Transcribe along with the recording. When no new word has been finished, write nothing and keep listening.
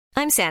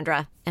I'm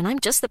Sandra, and I'm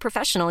just the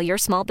professional your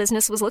small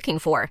business was looking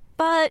for.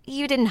 But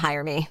you didn't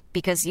hire me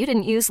because you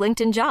didn't use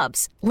LinkedIn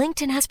Jobs.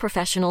 LinkedIn has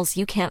professionals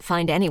you can't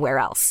find anywhere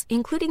else,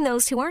 including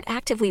those who aren't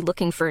actively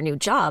looking for a new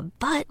job,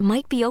 but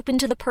might be open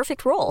to the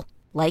perfect role,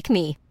 like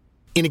me.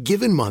 In a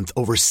given month,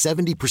 over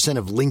 70%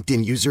 of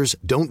LinkedIn users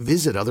don't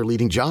visit other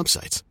leading job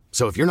sites.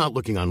 So if you're not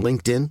looking on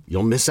LinkedIn,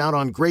 you'll miss out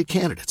on great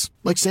candidates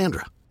like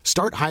Sandra.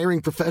 Start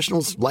hiring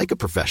professionals like a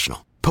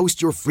professional.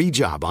 Post your free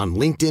job on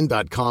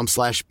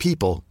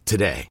linkedin.com/people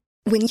today.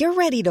 When you're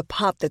ready to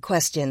pop the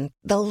question,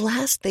 the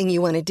last thing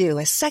you want to do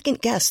is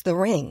second-guess the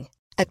ring.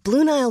 At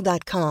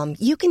BlueNile.com,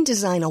 you can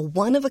design a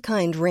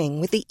one-of-a-kind ring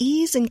with the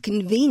ease and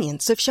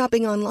convenience of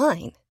shopping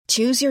online.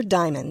 Choose your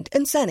diamond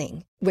and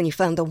setting. When you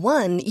find the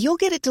one, you'll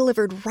get it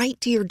delivered right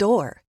to your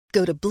door.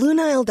 Go to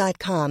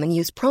BlueNile.com and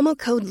use promo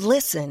code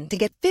LISTEN to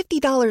get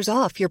 $50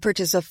 off your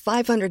purchase of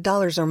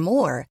 $500 or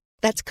more.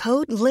 That's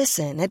code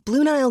LISTEN at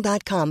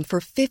BlueNile.com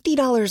for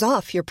 $50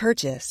 off your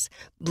purchase.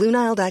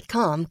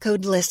 BlueNile.com,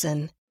 code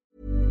LISTEN.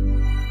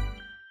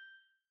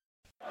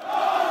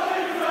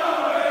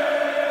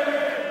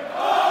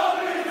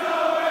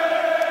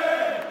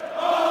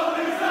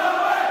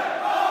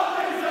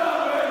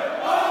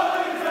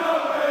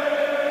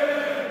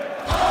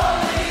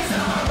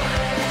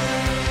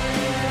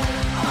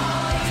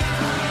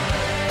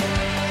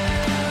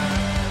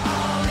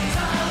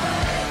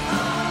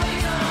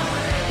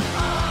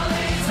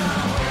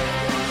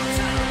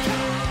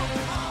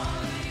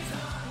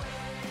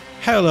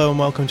 Hello and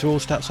welcome to All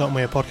Stats Aren't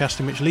We, a podcast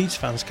in which Leeds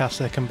fans cast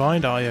their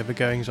combined eye over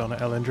goings on at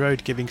Elland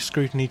Road, giving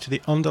scrutiny to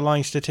the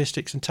underlying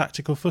statistics and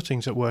tactical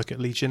footings at work at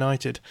Leeds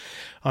United.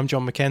 I'm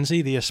John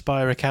Mackenzie, the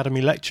Aspire Academy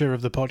lecturer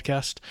of the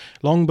podcast,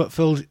 long but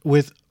filled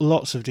with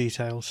lots of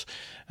details.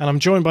 And I'm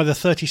joined by the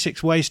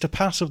 36 ways to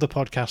pass of the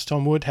podcast,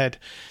 Tom Woodhead.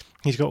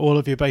 He's got all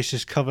of your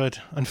bases covered.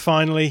 And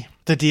finally,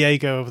 the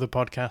Diego of the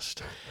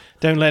podcast.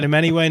 Don't let him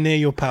anywhere near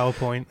your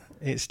PowerPoint.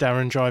 It's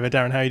Darren Driver.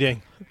 Darren, how are you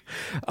doing?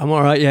 I'm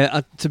all right,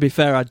 yeah. To be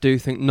fair, I do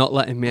think not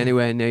letting me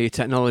anywhere near your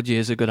technology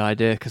is a good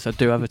idea because I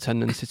do have a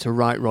tendency to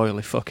right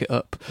royally fuck it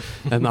up.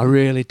 I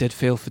really did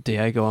feel for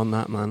Diego on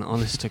that, man,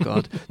 honest to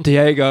God.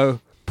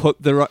 Diego,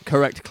 put the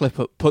correct clip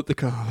up, put the...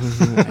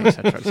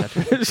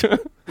 etc.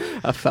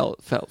 I felt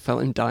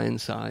him die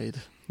inside.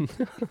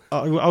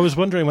 I was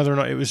wondering whether or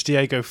not it was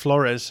Diego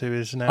Flores who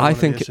is now one of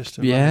the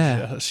assistant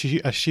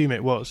manager. Assume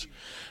it was.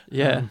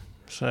 Yeah.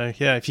 So,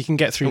 yeah, if you can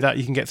get through that,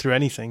 you can get through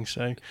anything.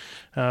 So,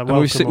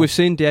 we've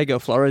seen Diego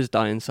Flores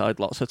die inside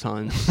lots of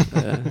times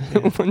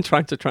when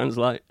trying to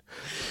translate.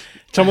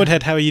 Tom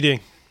Woodhead, how are you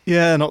doing?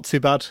 Yeah, not too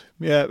bad.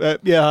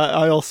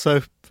 I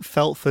also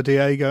felt for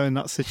Diego in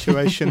that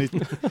situation.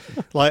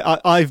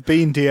 I've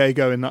been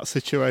Diego in that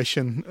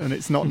situation, and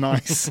it's not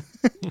nice.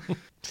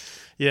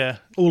 Yeah,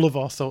 all of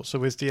our thoughts are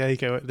with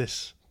Diego at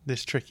this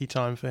tricky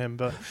time for him,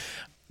 but...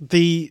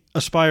 The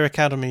Aspire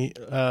Academy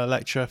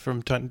lecture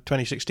from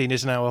 2016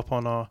 is now up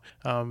on our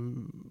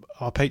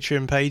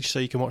Patreon page, so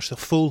you can watch the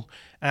full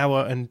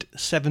hour and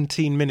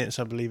 17 minutes,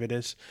 I believe it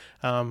is,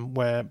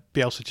 where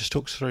Bielsa just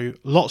talks through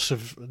lots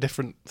of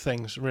different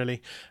things,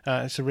 really.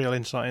 It's a real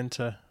insight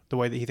into the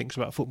way that he thinks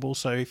about football,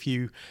 so if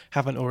you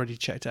haven't already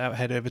checked it out,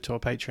 head over to our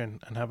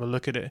Patreon and have a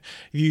look at it.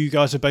 You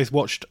guys have both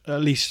watched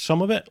at least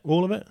some of it,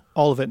 all of it?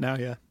 All of it now,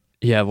 yeah.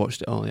 Yeah, I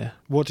watched it all, yeah.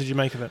 What did you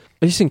make of it?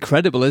 It's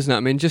incredible, isn't it?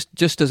 I mean,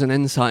 just as an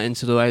insight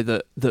into the way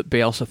that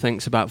Bielsa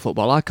thinks about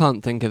football, I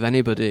can't think of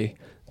anybody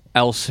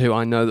else who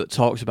I know that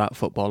talks about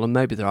football, and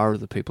maybe there are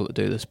other people that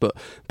do this, but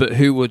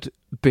who would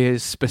be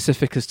as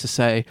specific as to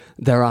say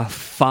there are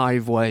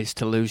 5 ways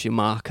to lose your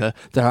marker,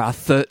 there are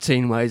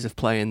 13 ways of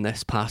playing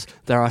this pass,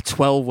 there are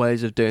 12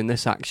 ways of doing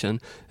this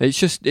action. It's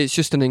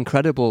just an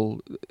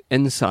incredible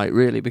insight,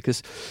 really,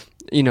 because...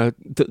 You know,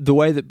 the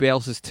way that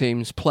Bielsa's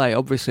teams play,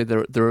 obviously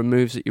there are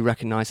moves that you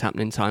recognise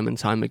happening time and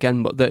time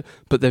again, but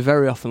they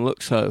very often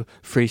look so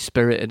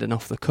free-spirited and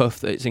off the cuff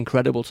that it's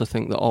incredible to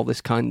think that all this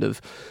kind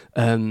of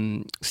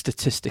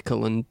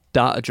statistical and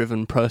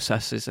data-driven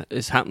process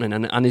is happening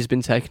and has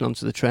been taken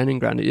onto the training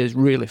ground. It is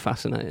really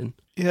fascinating.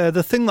 Yeah,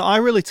 the thing that I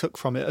really took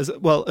from it,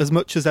 as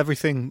much as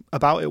everything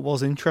about it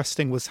was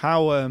interesting, was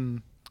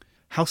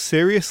how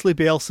seriously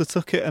Bielsa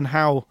took it and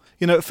how,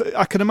 you know,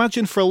 I can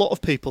imagine for a lot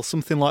of people,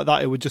 something like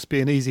that, it would just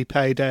be an easy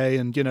payday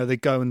and, you know, they'd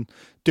go and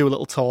do a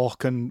little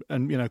talk and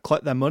you know,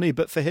 collect their money.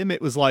 But for him,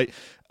 it was like,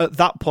 at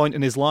that point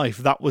in his life,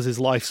 that was his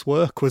life's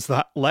work, was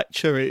that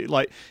lecture.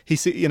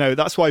 You know,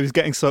 that's why he was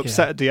getting so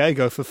upset at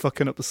Diego for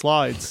fucking up the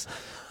slides.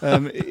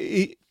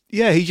 He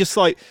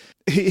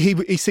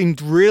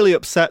seemed really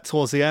upset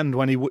towards the end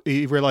when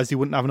he realised he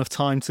wouldn't have enough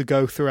time to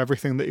go through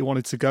everything that he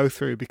wanted to go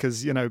through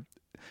because, you know,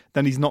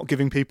 then he's not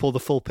giving people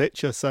the full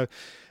picture. So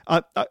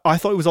I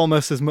thought it was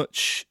almost as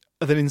much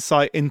of an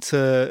insight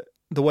into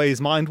the way his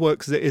mind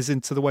works as it is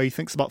into the way he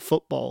thinks about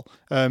football.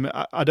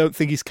 I don't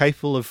think he's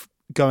capable of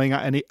going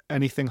at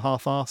anything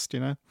half-assed, you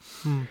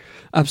know.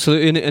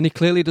 Absolutely, and he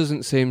clearly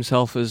doesn't see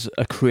himself as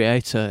a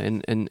creator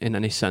in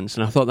any sense,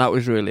 and I thought that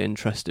was really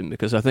interesting,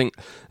 because I think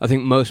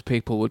most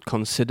people would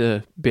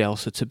consider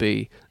Bielsa to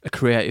be a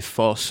creative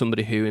force,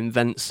 somebody who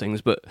invents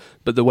things, but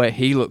the way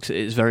he looks at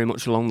it is very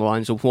much along the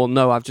lines of, well,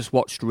 no, I've just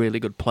watched really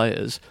good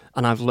players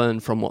and I've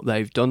learned from what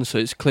they've done. So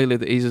it's clearly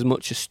that he's as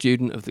much a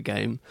student of the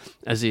game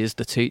as he is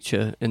the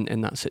teacher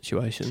in that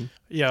situation.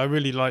 Yeah, I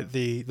really like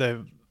the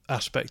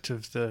aspect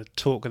of the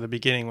talk at the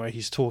beginning where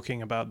he's talking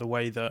about the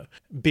way that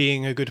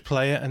being a good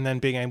player and then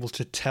being able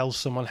to tell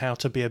someone how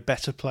to be a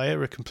better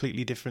player are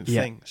completely different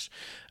things,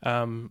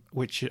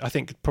 which I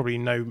think probably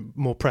no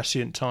more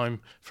prescient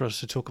time for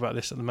us to talk about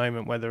this at the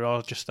moment, where there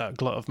are just that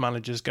glut of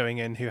managers going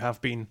in who have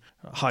been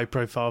high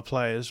profile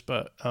players,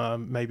 but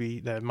maybe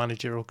their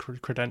managerial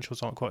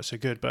credentials aren't quite so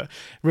good. But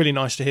really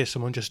nice to hear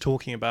someone just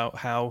talking about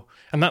how,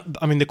 and that,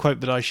 I mean, the quote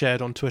that I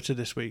shared on Twitter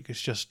this week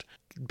is just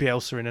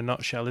Bielsa in a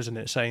nutshell, isn't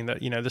it? Saying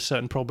that, you know, there's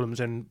certain problems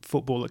in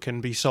football that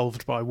can be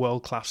solved by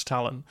world-class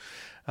talent,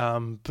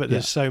 but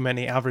there's so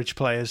many average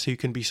players who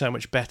can be so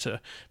much better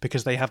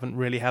because they haven't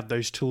really had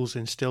those tools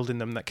instilled in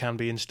them that can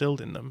be instilled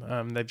in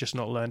them. They've just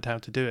not learned how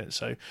to do it.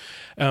 So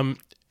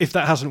if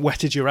that hasn't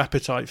whetted your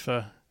appetite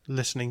for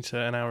listening to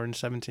an hour and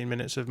 17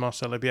 minutes of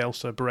Marcelo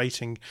Bielsa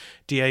berating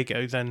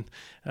Diego, then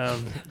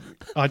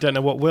I don't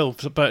know what will.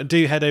 But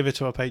do head over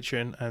to our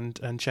Patreon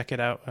and check it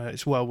out.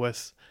 It's well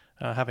worth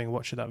having a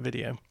watch of that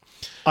video.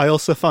 I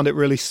also found it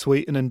really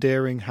sweet and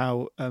endearing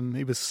how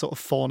he was sort of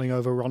fawning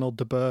over Ronald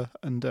de Boer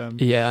and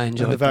I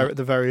enjoyed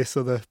the various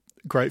other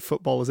great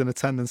footballers in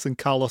attendance, and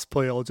Carlos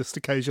Puyol just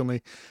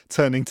occasionally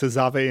turning to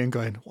Xavi and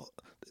going,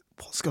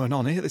 what's going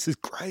on here? This is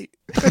great.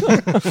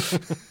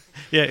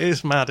 Yeah, it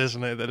is mad,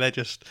 isn't it, that they're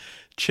just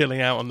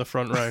chilling out on the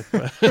front row.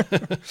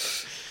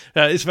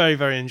 It's very,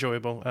 very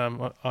enjoyable.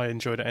 I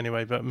enjoyed it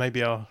anyway, but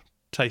maybe our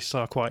tastes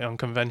are quite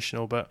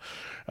unconventional. But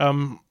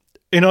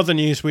in other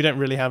news, we don't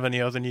really have any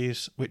other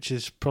news, which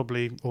is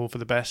probably all for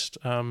the best.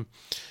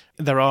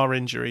 There are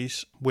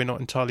injuries. We're not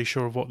entirely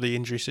sure of what the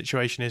injury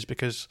situation is,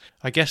 because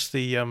I guess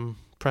the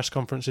press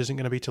conference isn't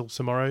going to be till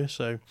tomorrow,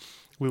 so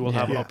we will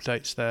have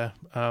updates there.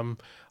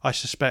 I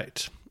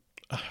suspect,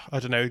 I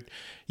don't know,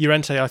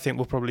 Llorente I think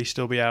will probably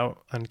still be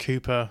out, and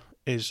Cooper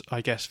is,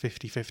 I guess,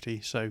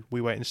 50-50, so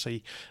we wait and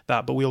see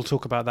that. But we'll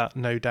talk about that,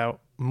 no doubt,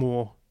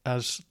 more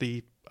as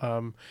the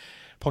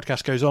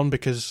podcast goes on,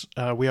 because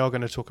we are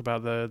going to talk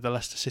about the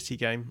Leicester City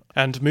game.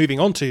 And moving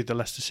on to the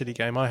Leicester City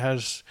game, I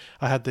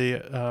had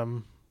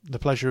the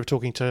pleasure of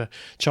talking to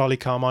Charlie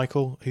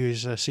Carmichael, who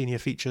is a senior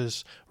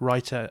features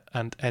writer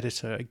and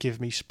editor at Give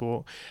Me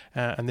Sport,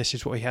 and this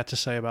is what he had to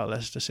say about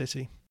Leicester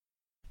City.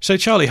 So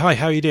Charlie, hi,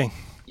 how are you doing?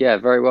 Yeah,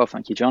 very well,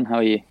 thank you, John. How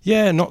are you?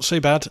 Yeah, not so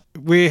bad.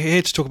 We're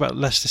here to talk about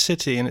Leicester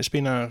City, and it's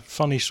been a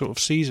funny sort of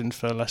season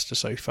for Leicester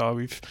so far.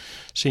 We've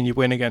seen you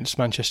win against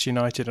Manchester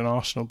United and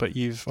Arsenal, but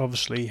you've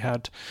obviously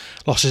had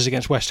losses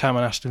against West Ham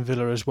and Aston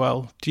Villa as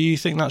well. Do you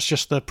think that's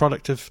just the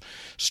product of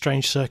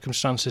strange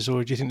circumstances,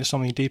 or do you think there's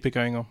something deeper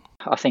going on?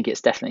 I think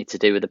it's definitely to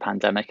do with the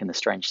pandemic and the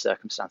strange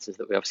circumstances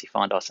that we obviously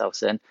find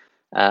ourselves in.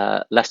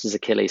 Leicester's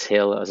Achilles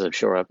heel, as I'm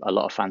sure a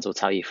lot of fans will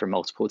tell you from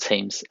multiple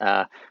teams,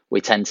 we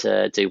tend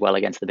to do well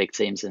against the big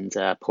teams and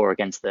poor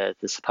against the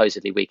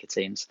supposedly weaker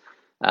teams.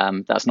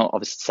 That's not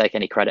obviously to take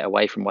any credit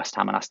away from West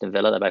Ham and Aston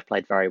Villa. They both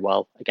played very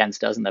well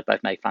against us, and they've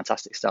both made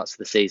fantastic starts to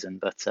the season.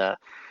 But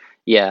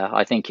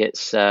I think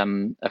it's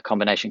a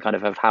combination kind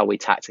of how we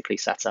tactically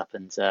set up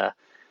and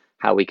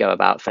how we go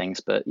about things.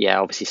 But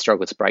obviously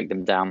struggle to break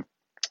them down,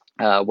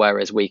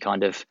 whereas we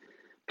kind of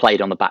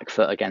played on the back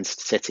foot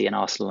against City and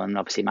Arsenal, and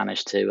obviously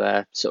managed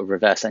to sort of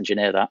reverse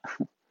engineer that.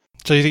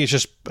 So you think it's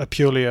just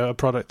purely a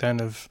product then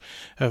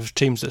of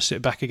teams that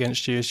sit back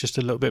against you? It's just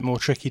a little bit more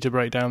tricky to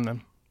break down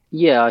then?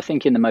 Yeah, I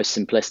think in the most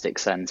simplistic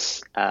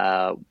sense,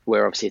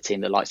 we're obviously a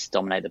team that likes to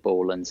dominate the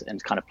ball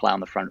and kind of play on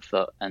the front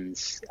foot. And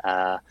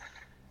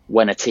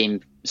when a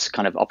team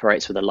kind of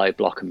operates with a low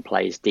block and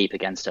plays deep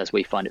against us,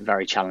 we find it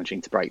very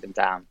challenging to break them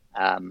down.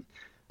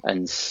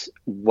 And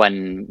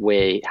when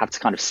we have to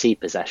kind of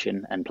cede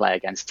possession and play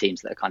against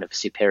teams that are kind of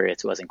superior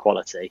to us in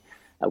quality,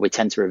 we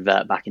tend to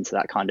revert back into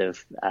that kind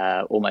of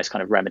almost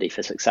kind of remedy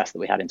for success that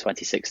we had in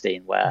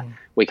 2016, where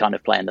we kind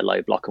of play in the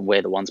low block and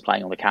we're the ones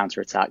playing on the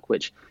counter attack,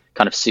 which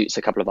kind of suits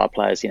a couple of our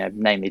players,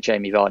 namely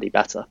Jamie Vardy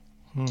better.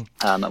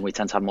 And we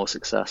tend to have more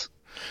success.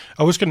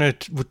 I was going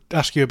to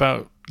ask you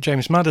about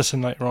James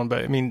Maddison later on,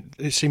 but I mean,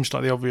 it seems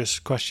like the obvious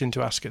question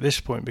to ask at this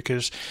point,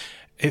 because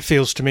it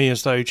feels to me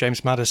as though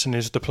James Maddison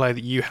is the player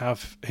that you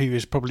have who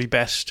is probably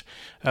best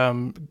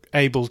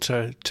able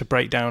to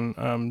break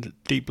down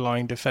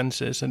deep-lying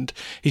defences, and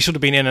he's sort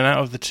of been in and out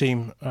of the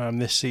team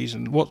this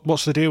season.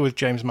 What's the deal with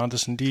James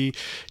Maddison? Do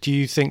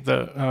you think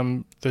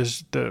that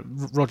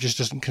Rodgers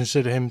doesn't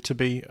consider him to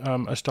be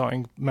a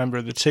starting member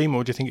of the team,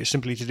 or do you think it's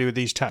simply to do with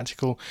these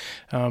tactical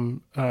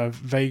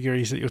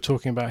vagaries that you're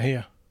talking about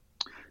here?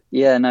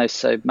 Yeah, no.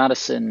 So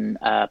Maddison,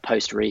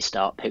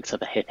 post-restart, picked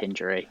up a hip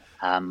injury,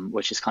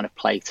 which has kind of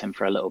plagued him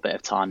for a little bit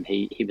of time.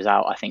 He was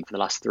out, I think, for the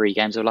last 3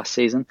 games of last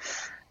season.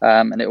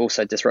 And it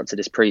also disrupted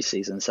his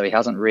pre-season, so he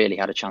hasn't really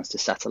had a chance to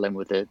settle in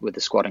with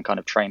the squad and kind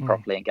of train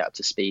properly and get up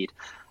to speed.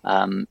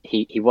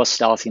 He was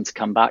starting to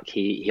come back.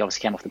 He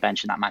obviously came off the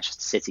bench in that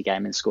Manchester City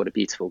game and scored a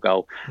beautiful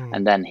goal,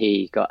 and then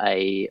he got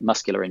a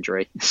muscular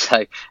injury.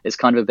 So it's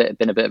kind of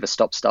been a bit of a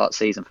stop-start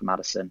season for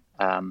Maddison.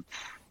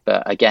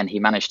 But again, he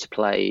managed to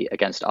play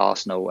against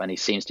Arsenal, and he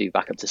seems to be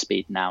back up to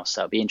speed now.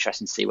 So it'll be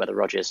interesting to see whether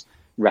Rodgers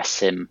rests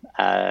him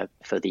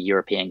for the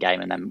European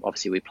game, and then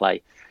obviously we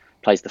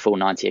plays the full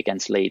 90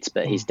 against Leeds.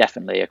 But he's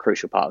definitely a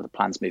crucial part of the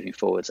plans moving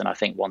forwards, and I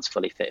think once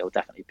fully fit, he'll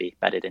definitely be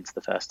bedded into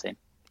the first team.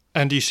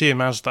 And do you see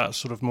him as that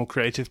sort of more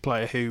creative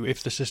player who,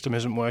 if the system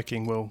isn't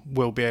working,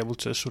 will be able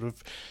to sort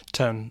of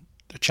turn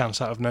a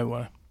chance out of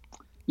nowhere?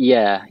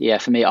 Yeah.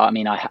 For me, I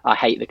mean, I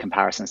hate the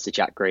comparisons to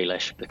Jack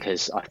Grealish,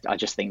 because I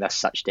just think they're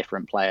such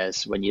different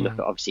players. When you look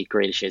at, obviously,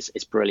 Grealish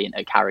is brilliant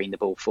at carrying the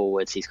ball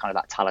forwards. He's kind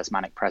of that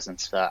talismanic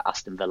presence for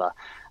Aston Villa.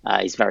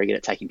 He's very good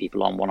at taking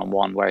people on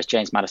one-on-one, whereas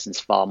James Maddison's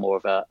far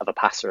more of a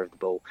passer of the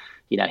ball.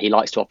 You know, he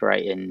likes to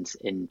operate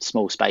in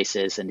small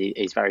spaces, and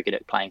he's very good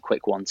at playing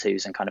quick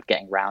 1-2s and kind of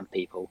getting round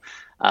people.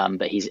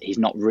 But he's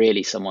not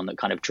really someone that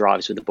kind of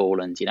drives with the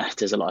ball and, you know,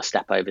 does a lot of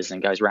step overs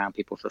and goes round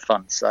people for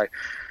fun. So,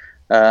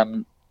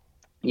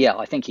 yeah,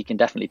 I think he can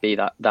definitely be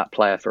that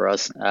player for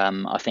us.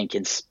 I think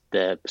in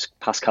the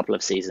past couple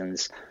of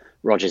seasons,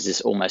 Rodgers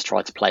has almost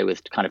tried to play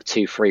with kind of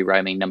 2 free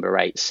roaming number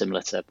 8s,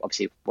 similar to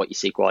obviously what you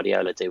see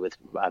Guardiola do with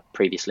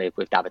previously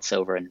with David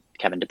Silva and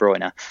Kevin De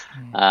Bruyne.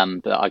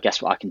 But I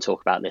guess I can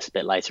talk about this a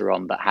bit later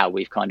on, but how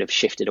we've kind of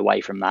shifted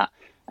away from that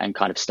and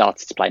kind of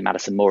started to play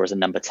Maddison more as a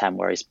number 10,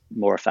 where he's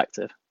more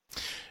effective.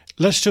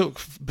 Let's talk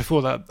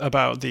before that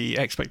about the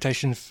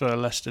expectations for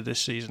Leicester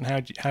this season. How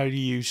do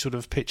you sort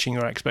of pitching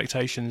your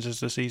expectations as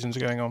the season's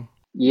going on?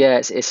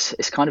 Yeah,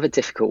 it's kind of a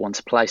difficult one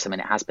to place. I mean,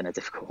 it has been a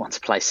difficult one to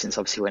place since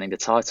obviously winning the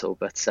title,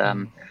 but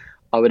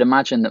I would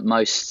imagine that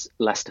most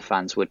Leicester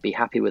fans would be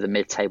happy with a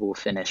mid-table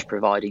finish,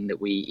 providing that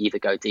we either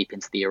go deep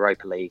into the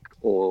Europa League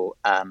or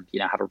have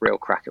a real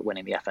crack at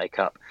winning the FA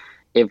Cup.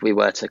 If we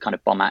were to kind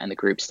of bomb out in the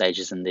group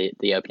stages and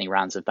the opening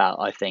rounds of that,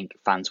 I think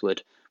fans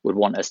would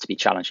want us to be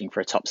challenging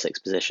for a top 6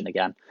 position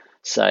again.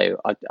 So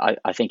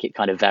I think it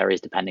kind of varies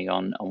depending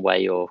on where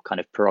your kind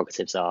of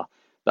prerogatives are.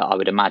 But I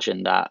would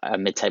imagine that a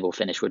mid-table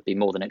finish would be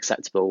more than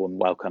acceptable and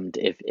welcomed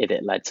if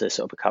it led to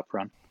sort of a cup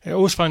run. I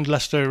always find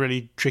Leicester a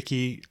really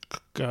tricky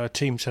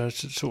team to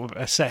sort of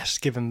assess,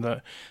 given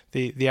that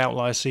the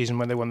outlier season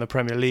when they won the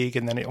Premier League,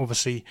 and then it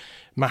obviously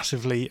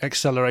massively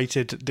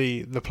accelerated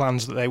the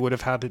plans that they would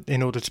have had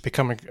in order to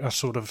become a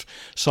sort of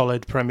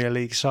solid Premier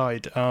League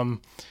side.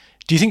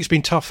 Do you think it's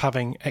been tough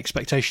having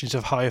expectations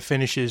of higher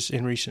finishes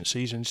in recent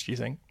seasons, do you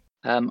think?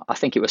 I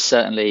think it was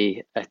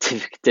certainly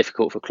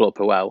difficult for Claude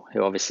Puel,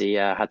 who obviously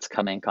had to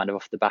come in kind of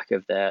off the back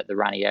of the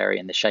Ranieri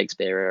and the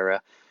Shakespeare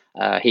era.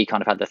 He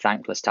kind of had the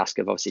thankless task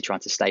of obviously trying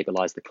to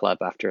stabilise the club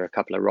after a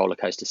couple of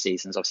rollercoaster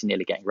seasons, obviously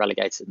nearly getting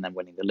relegated and then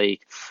winning the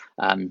league,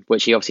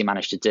 which he obviously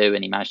managed to do.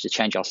 And he managed to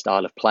change our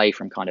style of play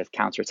from kind of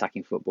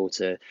counter-attacking football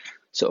to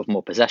sort of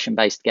more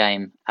possession-based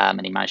game.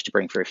 And he managed to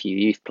bring through a few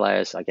youth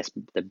players, I guess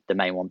the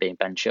main one being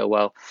Ben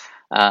Chilwell.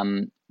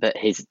 But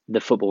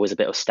the football was a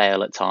bit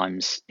stale at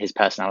times. His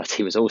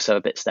personality was also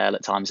a bit stale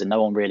at times, and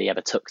no one really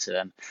ever took to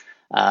him.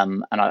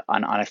 And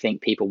I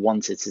think people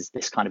wanted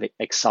this kind of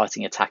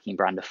exciting attacking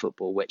brand of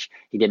football, which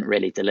he didn't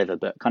really deliver.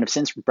 But kind of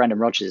since Brendan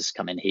Rodgers has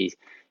come in, he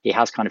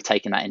has kind of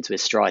taken that into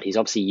his stride. He's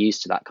obviously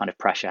used to that kind of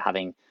pressure,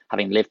 having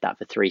lived that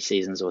for 3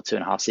 seasons or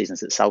 2.5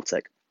 seasons at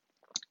Celtic,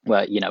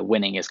 where, you know,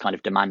 winning is kind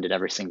of demanded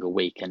every single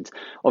week. And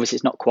obviously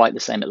it's not quite the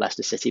same at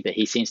Leicester City, but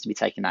he seems to be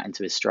taking that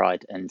into his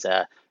stride and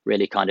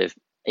really kind of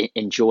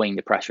enjoying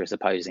the pressure as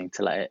opposed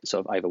to let it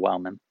sort of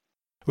overwhelm him.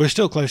 We're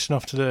still close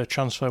enough to the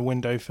transfer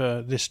window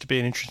for this to be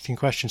an interesting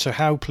question. So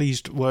how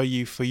pleased were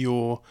you for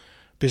your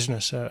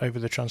business over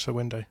the transfer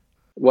window?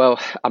 Well,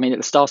 I mean, at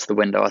the start of the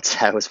window, I'd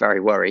say I was very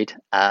worried.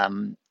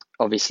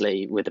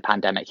 Obviously, with the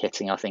pandemic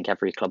hitting, I think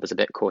every club was a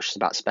bit cautious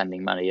about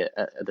spending money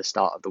at the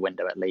start of the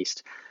window, at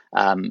least.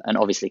 And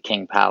obviously, the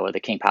King Power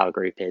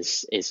Group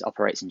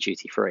operates in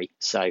duty free.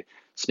 So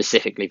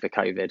specifically for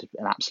COVID,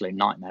 an absolute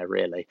nightmare,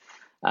 really.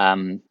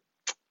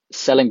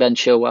 Selling Ben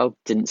Chilwell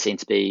didn't seem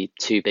to be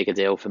too big a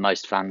deal for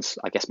most fans,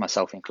 I guess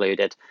myself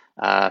included.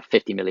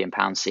 £50 million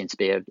seemed to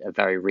be a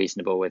very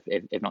reasonable,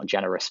 if not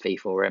generous, fee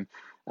for him.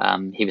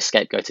 He was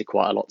scapegoated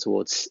quite a lot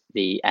towards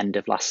the end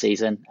of last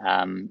season,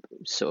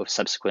 sort of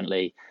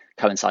subsequently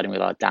coinciding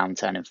with our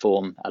downturn in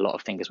form. A lot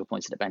of fingers were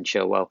pointed at Ben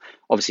Chilwell.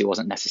 Obviously, it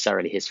wasn't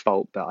necessarily his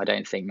fault, but I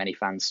don't think many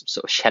fans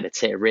sort of shed a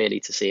tear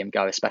really to see him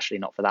go, especially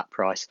not for that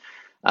price.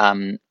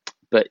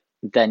 But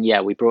then,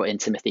 we brought in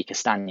Timothy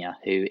Castagne,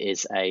 who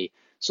is a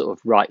sort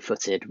of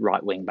right-footed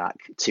right wing back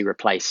to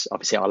replace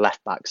obviously our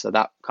left back. So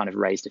that kind of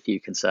raised a few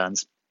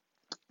concerns.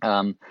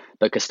 But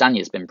Castagne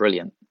has been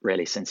brilliant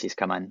really since he's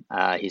come in.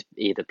 He's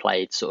either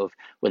played sort of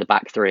with a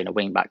back 3 and a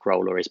wing back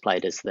role, or he's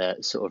played as the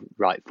sort of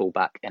right full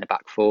back in a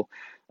back 4.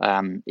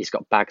 He's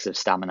got bags of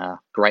stamina,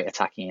 great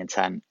attacking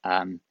intent.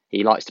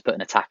 He likes to put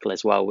in a tackle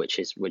as well, which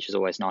is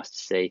always nice to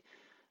see.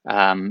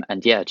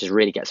 And yeah, just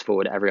really gets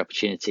forward at every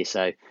opportunity.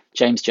 So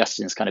James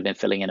Justin's kind of been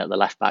filling in at the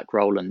left back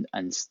role, and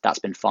that's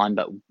been fine.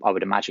 But I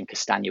would imagine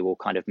Castagna will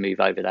kind of move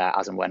over there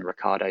as and when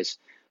Ricardo's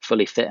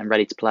fully fit and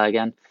ready to play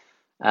again.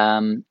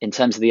 In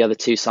terms of the other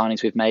two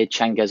signings we've made,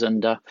 Cengiz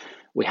Ünder,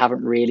 we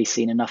haven't really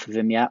seen enough of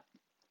him yet.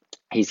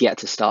 He's yet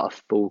to start a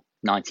full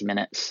 90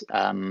 minutes.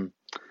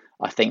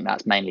 I think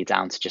that's mainly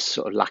down to just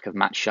sort of lack of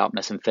match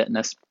sharpness and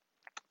fitness.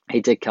 He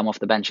did come off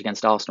the bench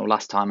against Arsenal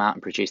last time out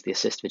and produced the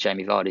assist for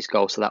Jamie Vardy's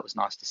goal, so that was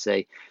nice to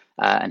see.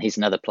 And he's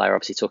another player,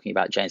 obviously talking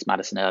about James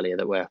Maddison earlier,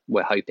 that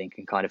we're hoping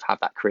can kind of have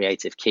that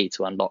creative key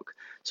to unlock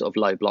sort of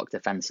low block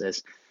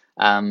defences.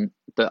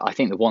 But I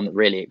think the one that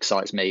really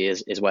excites me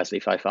is Wesley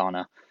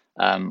Fofana.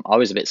 I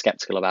was a bit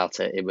sceptical about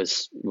it. We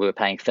were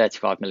paying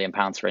 £35 million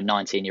for a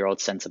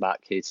 19-year-old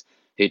centre-back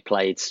who'd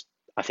played,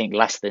 I think,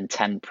 less than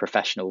 10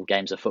 professional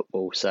games of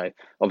football. So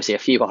obviously a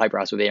few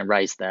eyebrows were being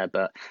raised there,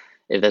 but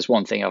if there's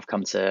one thing I've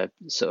come to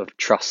sort of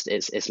trust,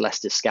 it's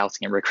Leicester's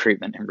scouting and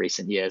recruitment in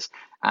recent years.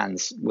 And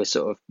we're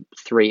sort of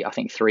three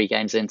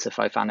games into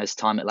Fofana's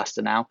time at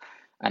Leicester now,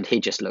 and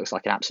he just looks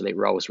like an absolute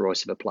Rolls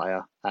Royce of a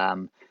player.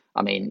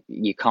 I mean,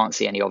 you can't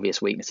see any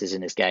obvious weaknesses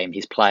in his game.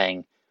 He's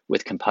playing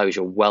with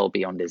composure well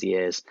beyond his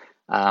years.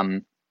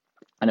 And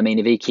I mean,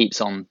 if he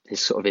keeps on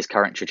his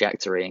current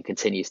trajectory and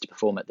continues to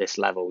perform at this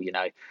level,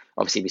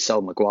 obviously we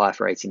sold Maguire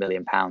for £80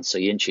 million. So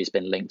Yunchu's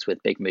been linked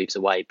with big moves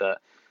away,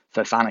 but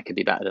Fofana could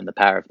be better than the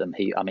pair of them.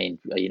 I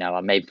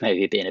may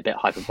be being a bit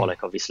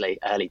hyperbolic, obviously,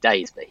 early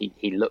days, but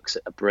he looks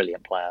a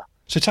brilliant player.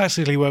 So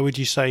tactically, where would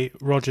you say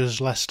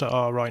Rodgers' Leicester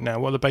are right now?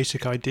 What are the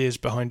basic ideas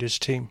behind his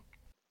team?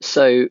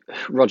 So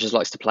Rodgers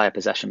likes to play a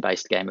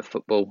possession-based game of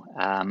football,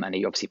 and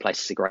he obviously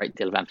places a great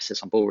deal of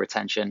emphasis on ball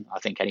retention. I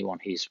think anyone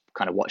who's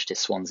kind of watched his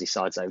Swansea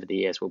sides over the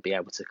years will be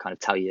able to kind of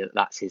tell you that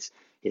that's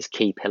his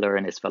key pillar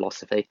in his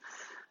philosophy.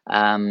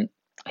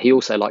 He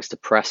also likes to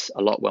press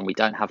a lot when we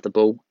don't have the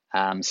ball.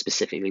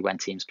 Specifically when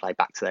teams play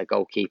back to their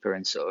goalkeeper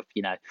and sort of,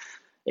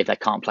 if they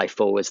can't play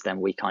forwards, then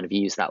we kind of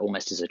use that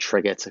almost as a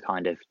trigger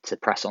to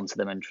press onto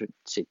them and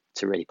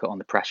to really put on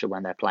the pressure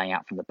when they're playing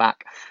out from the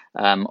back.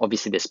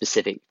 Obviously, the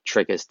specific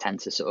triggers tend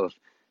to sort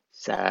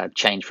of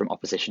change from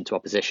opposition to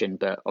opposition,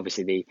 but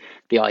obviously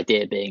the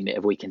idea being that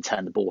if we can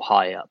turn the ball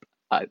high up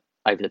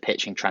over the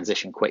pitch and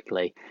transition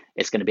quickly,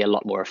 it's going to be a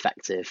lot more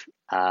effective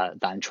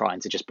than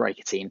trying to just break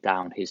a team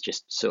down who's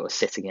just sort of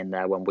sitting in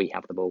there when we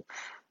have the ball.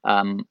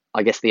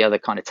 I guess the other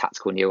kind of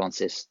tactical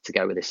nuances to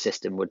go with this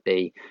system would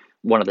be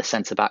one of the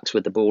centre-backs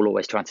with the ball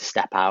always trying to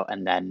step out,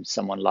 and then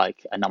someone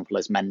like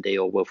Numpelers Mendy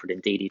or Wilfred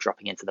Ndidi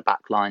dropping into the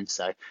back line.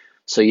 So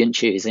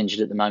Yunchu is injured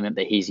at the moment,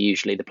 but he's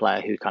usually the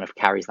player who kind of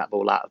carries that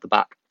ball out of the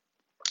back.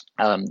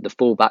 The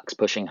full-backs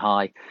pushing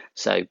high.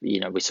 So,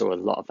 we saw a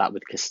lot of that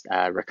with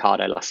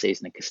Ricardo last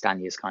season, and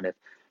Castagna's kind of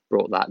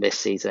brought that this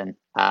season.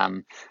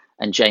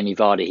 And Jamie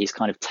Vardy, he's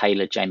kind of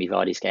tailored Jamie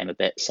Vardy's game a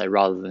bit. So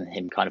rather than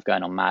him kind of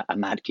going on a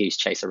mad goose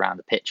chase around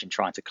the pitch and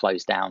trying to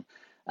close down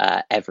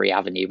every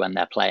avenue when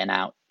they're playing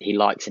out, he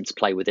likes him to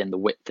play within the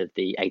width of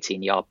the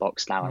 18-yard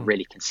box now and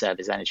really conserve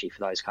his energy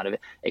for those kind of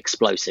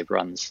explosive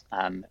runs.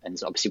 And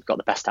obviously we've got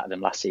the best out of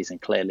him last season,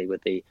 clearly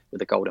with the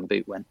Golden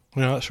Boot win.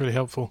 Yeah, that's really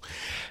helpful.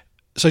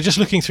 So just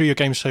looking through your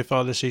games so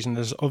far this season,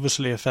 there's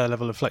obviously a fair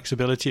level of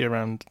flexibility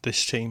around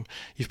this team.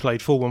 You've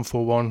played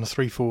 4-1-4-1,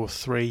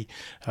 3-4-3,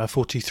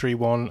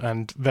 4-2-3-1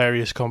 and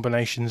various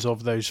combinations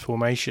of those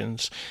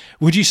formations.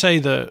 Would you say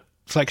that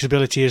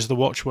flexibility is the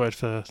watchword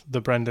for the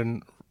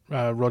Brendan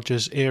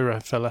Rodgers era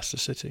for Leicester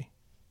City?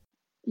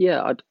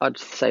 Yeah, I'd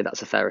say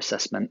that's a fair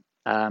assessment.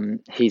 I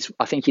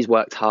think he's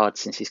worked hard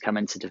since he's come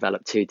in to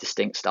develop two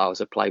distinct styles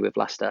of play with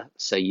Leicester.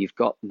 So you've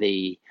got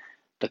the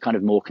kind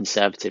of more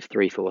conservative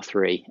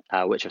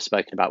 3-4-3, which I've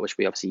spoken about, which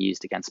we obviously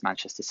used against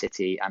Manchester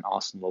City and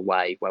Arsenal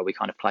away, where we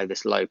kind of play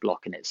this low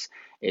block, and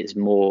it's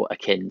more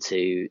akin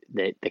to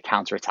the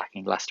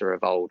counter-attacking Leicester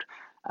of old,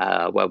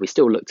 where we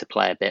still look to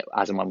play a bit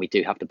as and when we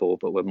do have the ball,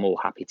 but we're more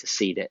happy to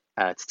cede it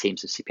to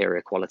teams of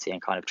superior quality and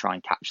kind of try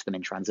and catch them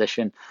in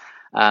transition.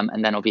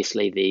 And then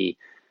obviously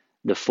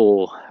the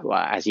four, well,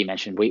 as you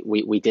mentioned,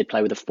 we did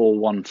play with a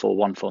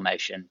 4-1-4-1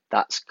 formation.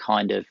 That's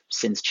kind of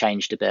since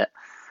changed a bit.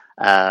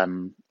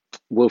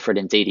 Wilfred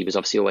Ndidi was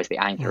obviously always the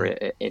anchor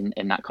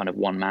in that kind of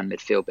one-man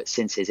midfield, but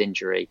since his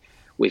injury,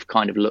 we've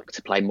kind of looked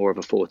to play more of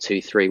a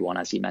 4-2-3-1,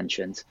 as you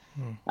mentioned,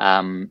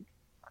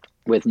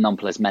 with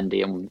Numpelers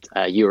Mendy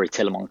and Yuri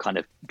Tielemans kind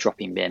of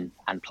dropping in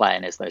and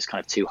playing as those kind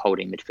of two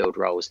holding midfield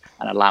roles,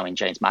 and allowing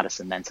James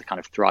Maddison then to kind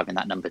of thrive in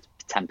that number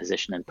 10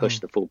 position and push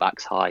the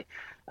fullbacks high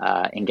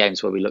in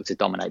games where we look to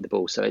dominate the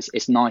ball. So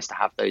it's nice to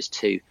have those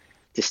two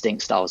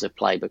distinct styles of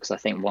play, because I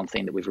think one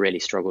thing that we've really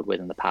struggled with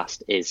in the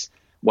past is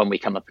when we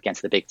come up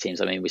against the big teams.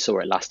 I mean, we saw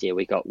it last year.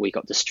 We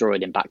got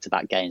destroyed in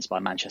back-to-back games by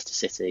Manchester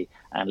City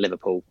and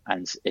Liverpool,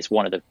 and it's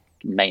one of the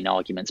main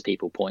arguments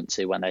people point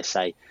to when they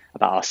say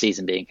about our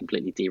season being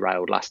completely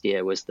derailed last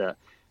year was the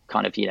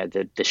kind of,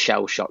 the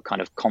shell shock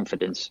kind of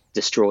confidence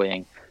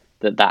destroying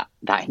that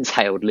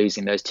entailed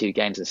losing those two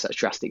games in such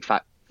drastic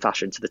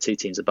fashion to the two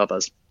teams above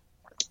us.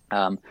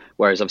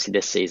 Whereas obviously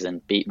this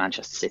season, beat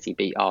Manchester City,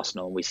 beat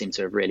Arsenal, and we seem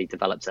to have really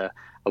developed a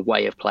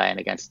way of playing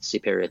against a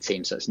superior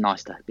team. So it's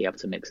nice to be able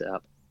to mix it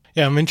up.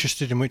 Yeah, I'm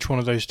interested in which one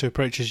of those two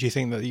approaches you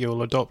think that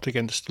you'll adopt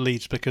against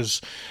Leeds, because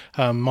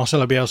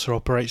Marcelo Bielsa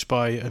operates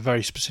by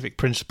very specific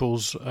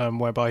principles,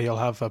 whereby he'll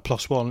have a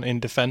 +1 in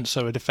defence,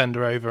 so a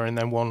defender over, and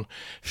then one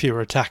fewer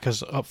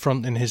attackers up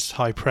front in his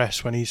high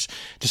press when he's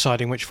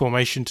deciding which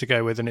formation to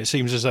go with. And it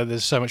seems as though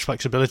there's so much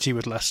flexibility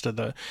with Leicester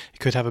that he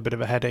could have a bit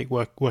of a headache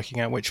working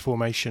out which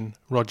formation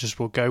Rodgers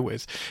will go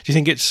with. Do you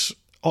think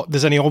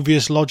there's any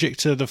obvious logic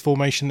to the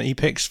formation that he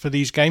picks for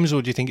these games,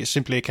 or do you think it's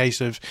simply a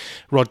case of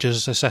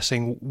Rodgers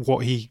assessing what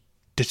he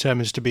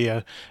determines to be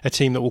a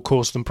team that will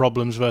cause them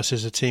problems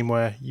versus a team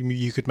where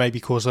you could maybe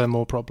cause them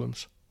more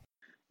problems?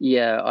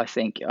 Yeah, I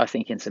think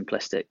in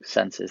simplistic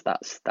senses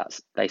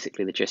that's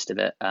basically the gist of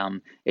it.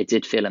 It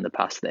did feel in the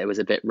past that it was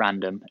a bit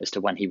random as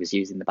to when he was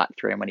using the back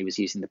three and when he was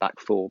using the back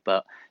four,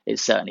 but it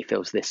certainly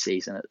feels this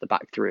season that the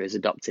back three is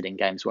adopted in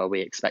games where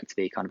we expect to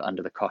be kind of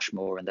under the cosh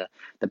more, and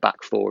the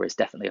back four is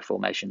definitely a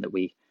formation that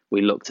we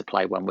look to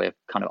play when we're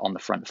kind of on the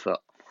front foot.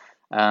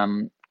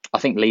 I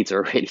think Leeds are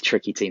a really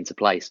tricky team to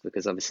place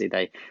because obviously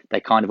they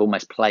kind of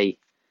almost play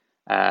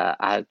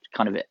as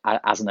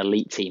an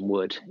elite team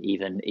would,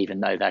 even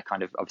though they're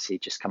kind of obviously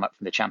just come up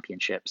from the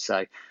Championship.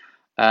 So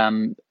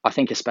I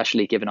think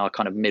especially given our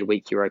kind of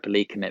midweek Europa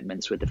League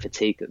commitments with the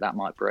fatigue that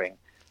might bring,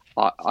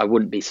 I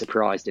wouldn't be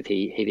surprised if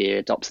he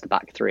adopts the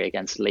back three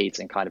against Leeds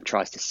and kind of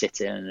tries to sit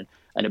in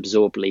and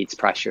absorb Leeds'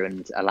 pressure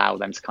and allow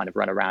them to kind of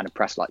run around and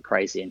press like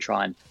crazy and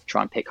try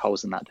and pick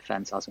holes in that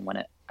defence as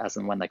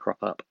and when they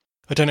crop up.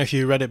 I don't know if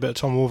you read it, but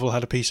Tom Worville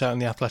had a piece out in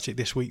The Athletic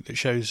this week that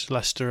shows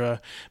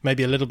Leicester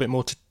maybe a little bit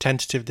more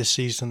tentative this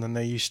season than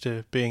they're used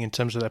to being in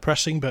terms of their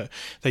pressing, but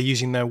they're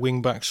using their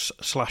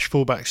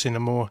wing-backs/full-backs in a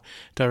more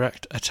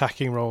direct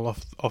attacking role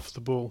off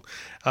the ball.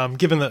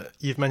 Given that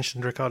you've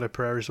mentioned Ricardo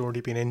Pereira's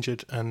already been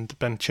injured and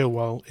Ben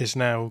Chilwell is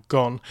now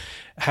gone,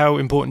 how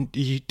important do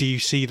you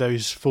see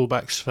those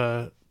full-backs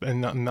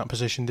in that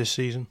position this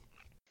season?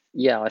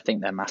 Yeah, I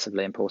think they're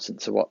massively important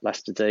to what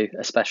Leicester do,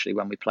 especially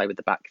when we play with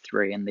the back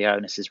three, and the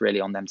onus is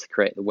really on them to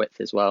create the width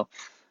as well.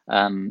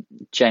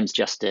 James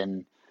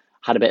Justin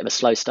had a bit of a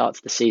slow start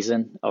to the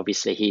season.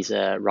 Obviously, he's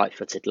a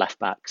right-footed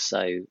left-back,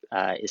 so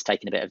it's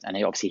taken a bit of... And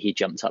he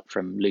jumped up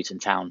from Luton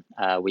Town.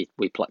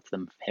 We plucked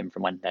him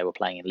from when they were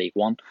playing in League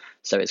One,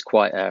 so it's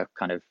quite a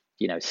kind of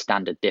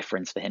standard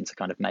difference for him to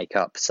kind of make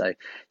up. So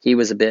he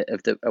was a bit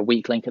of a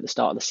weak link at the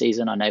start of the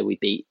season. I know we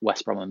beat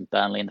West Brom and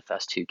Burnley in the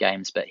first two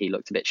games, but he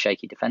looked a bit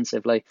shaky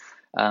defensively.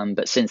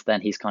 But since then,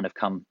 he's kind of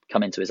come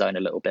into his own a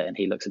little bit, and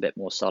he looks a bit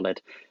more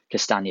solid.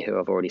 Castagna, who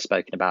I've already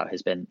spoken about,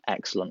 has been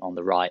excellent on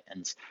the right,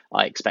 and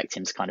I expect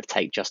him to kind of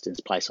take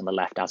Justin's place on the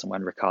left as and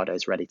when Ricardo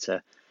is ready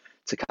to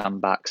come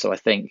back. So I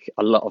think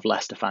a lot of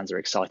Leicester fans are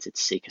excited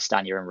to see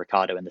Castagna and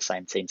Ricardo in the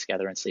same team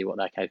together and see what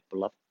they're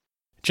capable of.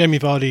 Jamie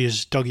Vardy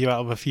has dug you out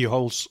of a few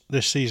holes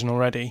this season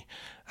already.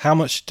 How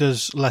much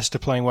does Leicester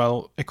playing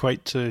well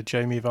equate to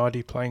Jamie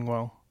Vardy playing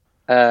well?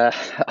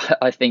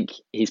 I think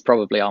he's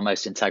probably our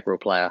most integral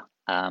player.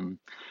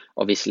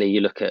 Obviously,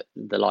 you look at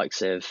the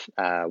likes of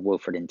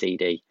Wilfred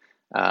Ndidi,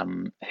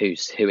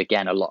 who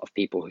again, a lot of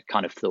people who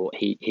kind of thought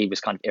he was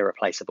kind of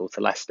irreplaceable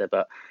to Leicester,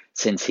 but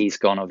since he's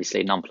gone,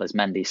 obviously Nampalys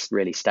Mendy's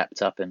really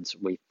stepped up, and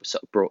we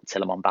sort of brought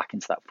Tielemans back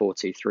into that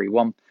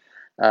 4-2-3-1.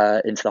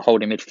 Into the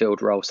holding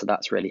midfield role, so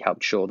that's really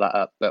helped shore that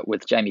up. But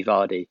with Jamie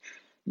Vardy,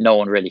 no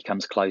one really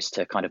comes close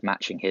to kind of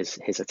matching his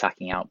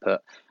attacking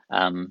output.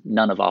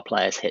 None of our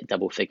players hit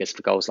double figures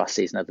for goals last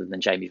season other than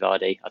Jamie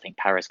Vardy. I think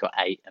Perez got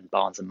 8 and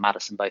Barnes and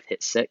Maddison both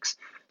hit 6.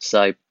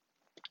 So,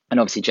 and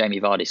obviously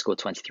Jamie Vardy scored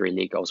 23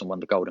 league goals and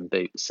won the Golden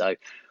Boot. So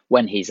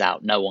when he's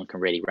out, no one can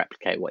really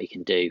replicate what he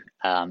can do.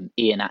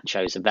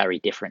 Iheanacho is a very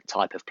different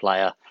type of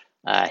player.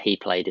 He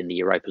played in the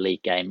Europa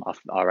League game,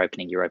 our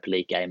opening Europa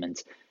League game,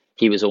 and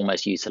he was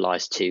almost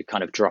utilised to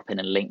kind of drop in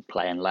and link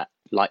play and let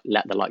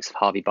the likes of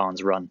Harvey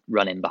Barnes run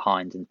in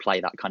behind and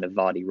play that kind of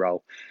Vardy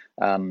role.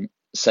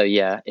 So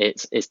yeah,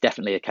 it's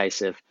definitely a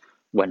case of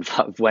when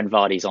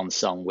Vardy's on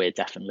song, we're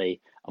definitely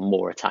a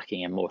more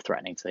attacking and more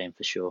threatening team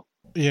for sure.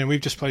 Yeah,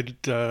 we've just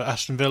played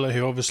Aston Villa,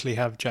 who obviously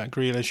have Jack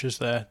Grealish as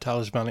their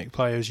talismanic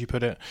player, as you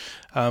put it,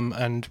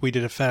 and we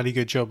did a fairly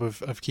good job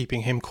of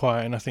keeping him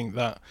quiet, and I think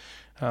that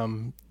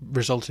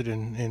resulted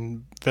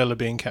in Villa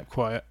being kept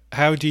quiet.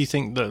 How do you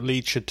think that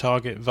Leeds should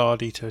target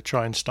Vardy to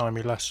try and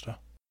stymie Leicester?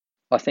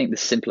 I think the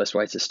simplest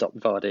way to stop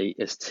Vardy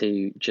is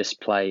to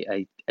just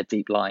play a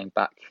deep lying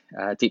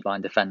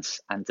defence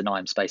and deny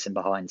him space in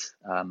behind.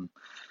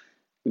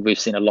 We've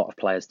seen a lot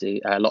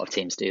of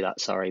teams do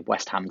that. Sorry,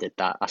 West Ham did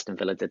that, Aston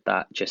Villa did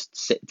that. Just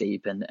sit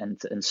deep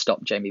and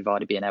stop Jamie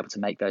Vardy being able to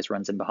make those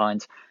runs in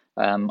behind.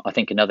 I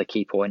think another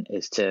key point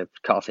is to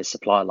cut off his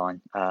supply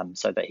line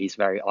so that he's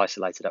very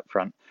isolated up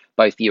front.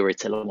 Both Youri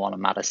Tielemans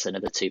and Maddison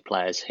are the two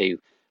players who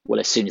will,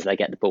 as soon as they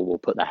get the ball, will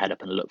put their head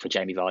up and look for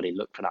Jamie Vardy,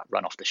 look for that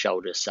run off the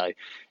shoulders. So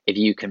if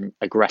you can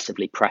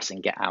aggressively press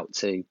and get out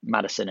to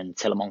Maddison and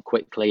Tielemans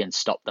quickly and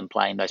stop them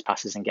playing those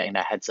passes and getting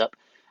their heads up,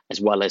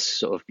 as well as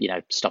sort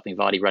of stopping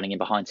Vardy running in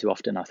behind too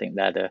often, I think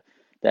they're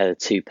they're the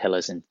two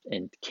pillars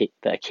that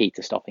are key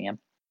to stopping him.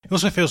 It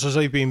also feels as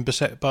though you've been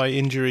beset by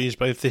injuries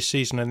both this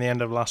season and the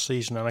end of last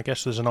season, and I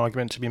guess there's an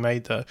argument to be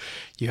made that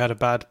you had a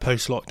bad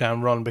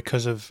post-lockdown run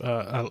because of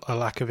a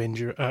lack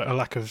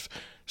of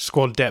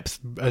squad depth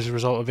as a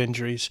result of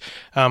injuries.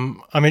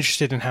 I'm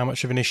interested in how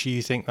much of an issue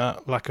you think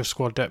that lack of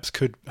squad depth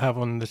could have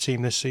on the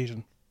team this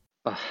season.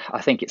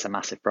 I think it's a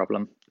massive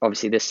problem.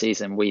 Obviously, this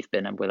season we've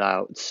been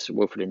without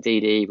Wilfred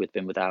Ndidi, we've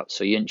been without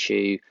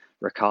Soyuncu,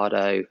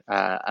 Ricardo,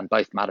 and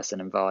both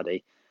Maddison and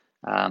Vardy.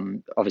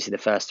 Obviously, the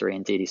first three,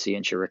 Ndidi,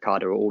 Soyuncu,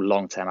 Ricardo, are all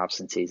long-term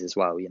absentees as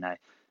well.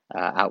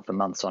 Out for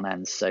months on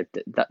end. So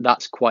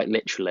that's quite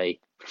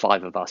literally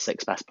 5 of our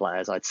 6 best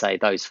players. I'd say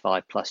those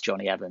 5 plus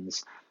Johnny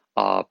Evans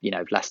are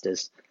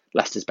Leicester's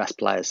best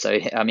players. So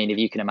I mean, if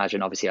you can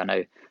imagine, obviously I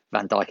know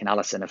Van Dijk and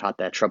Alisson have had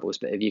their troubles,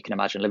 but if you can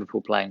imagine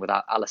Liverpool playing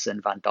without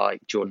Alisson, Van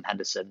Dijk, Jordan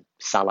Henderson,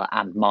 Salah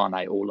and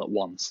Mane all at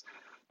once,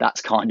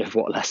 that's kind of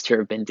what Leicester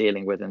have been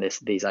dealing with in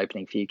these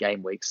opening few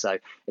game weeks. So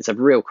it's a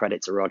real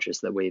credit to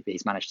Rodgers that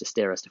he's managed to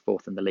steer us to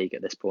 4th in the league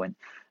at this point.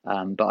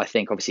 But I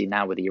think obviously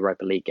now with the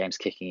Europa League games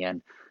kicking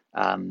in,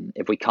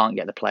 if we can't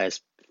get the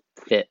players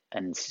fit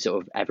and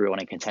sort of everyone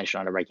in contention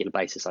on a regular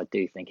basis, I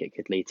do think it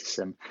could lead to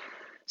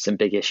some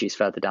big issues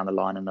further down the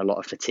line and a lot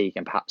of fatigue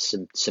and perhaps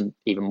some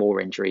even more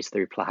injuries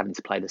through having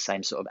to play the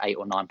same sort of 8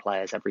 or 9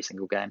 players every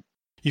single game.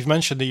 You've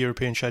mentioned the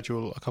European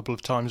schedule a couple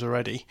of times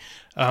already.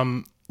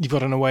 You've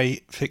got an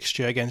away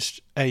fixture against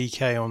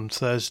AEK on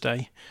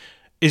Thursday.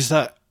 Is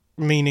that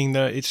meaning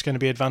that it's going to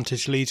be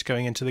advantage Leeds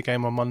going into the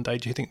game on Monday?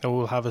 Do you think that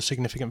will have a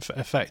significant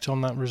effect on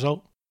that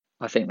result?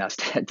 I think that's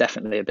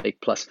definitely a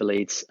big plus for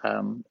Leeds.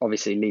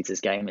 Obviously,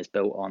 Leeds' game is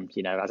built on,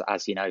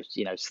 as you know,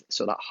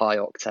 sort of that high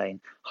octane,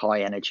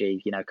 high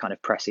energy, kind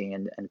of pressing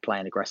and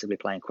playing aggressively,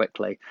 playing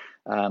quickly.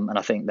 And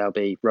I think they'll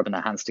be rubbing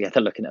their hands together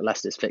looking at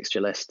Leicester's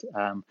fixture list.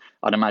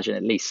 I'd imagine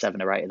at least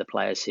 7 or 8 of the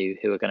players who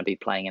are going to be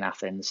playing in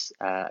Athens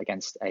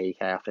against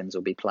AEK Athens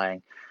will be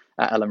playing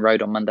at Ellen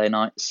Road on Monday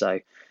night. So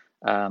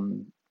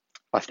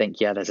I think,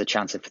 there's a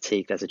chance of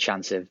fatigue. There's a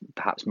chance of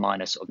perhaps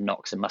minor sort of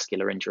knocks and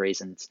muscular injuries,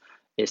 and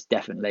it's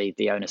definitely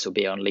the onus will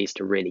be on Leeds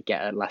to really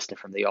get at Leicester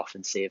from the off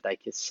and see if they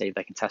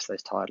can test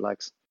those tired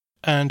legs.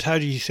 And how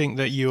do you think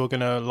that you're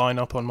going to line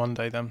up on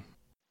Monday then?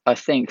 I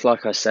think,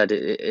 like I said,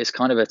 it's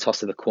kind of a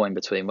toss of the coin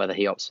between whether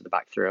he opts for the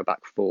back 3 or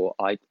back 4.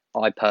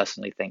 I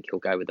personally think he'll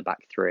go with the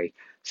back 3.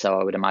 So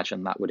I would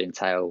imagine that would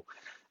entail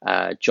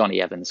Johnny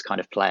Evans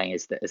kind of playing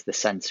as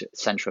the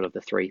central of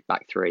the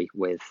back 3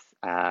 with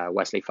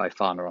Wesley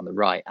Fofana on the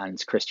right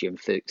and Christian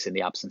Fuchs in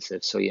the absence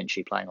of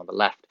Soyuncu playing on the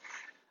left.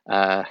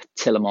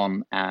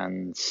 Tielemans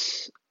and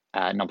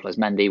Nampalys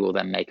Mendy will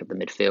then make up the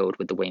midfield,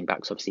 with the wing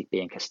backs obviously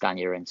being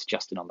Castagna and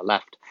Justin on the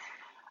left.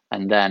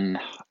 And then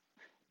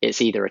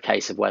it's either a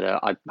case of whether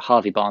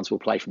Harvey Barnes will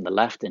play from the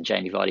left and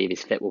Jamie Vardy, if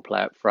he's fit, will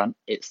play up front.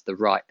 It's the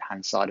right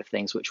hand side of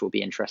things which will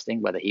be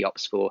interesting, whether he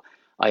opts for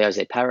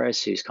Ayoze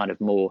Perez, who's kind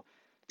of more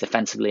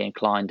defensively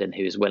inclined and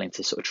who's willing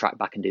to sort of track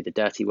back and do the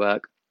dirty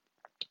work,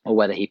 or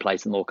whether he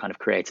plays the more kind of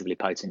creatively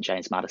potent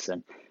James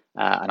Maddison.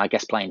 And I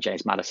guess playing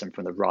James Maddison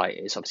from the right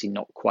is obviously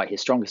not quite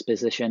his strongest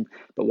position,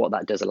 but what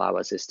that does allow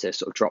us is to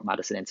sort of drop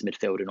Maddison into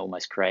midfield and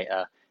almost create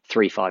a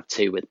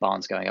 3-5-2 with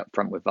Barnes going up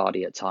front with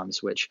Vardy at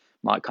times, which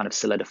might kind of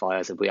solidify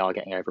us if we are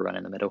getting overrun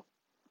in the middle.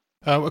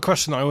 A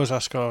question that I always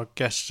ask our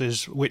guests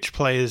is, which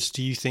players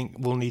do you think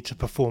will need to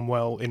perform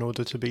well in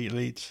order to beat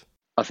Leeds?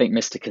 I think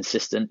Mr.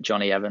 Consistent,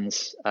 Johnny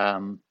Evans.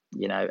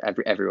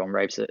 Everyone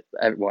raves it.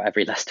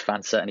 Every Leicester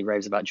fan certainly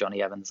raves about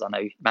Johnny Evans. I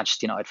know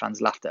Manchester United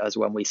fans laughed at us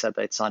when we said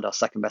they'd signed our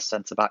second best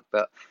centre back,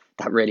 but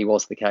that really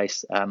was the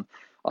case.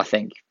 I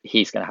think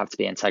he's going to have to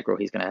be integral.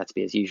 He's going to have to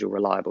be his usual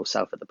reliable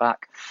self at the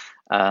back.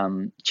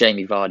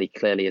 Jamie Vardy,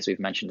 clearly, as we've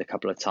mentioned a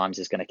couple of times,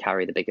 is going to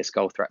carry the biggest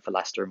goal threat for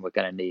Leicester, and we're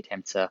going to need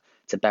him to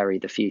bury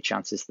the few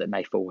chances that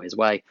may fall his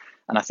way.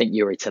 And I think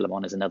Youri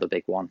Tielemans is another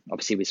big one.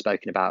 Obviously, we've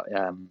spoken about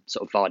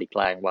sort of Vardy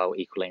playing well,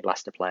 equaling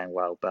Leicester playing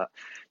well, but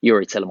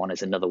Youri Tielemans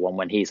is another one.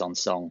 When he's on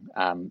song,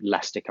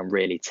 Leicester can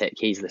really tick.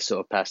 He's the sort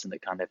of person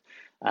that kind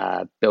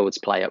of builds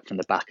play up from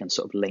the back and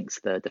sort of links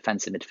the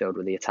defensive midfield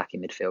with the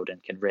attacking midfield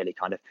and can really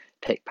kind of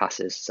pick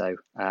passes. So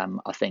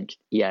I think,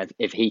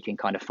 if he can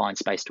kind of find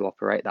space to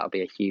operate, that'll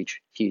be a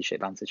huge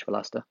advantage for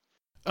Leicester.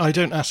 I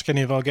don't ask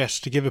any of our guests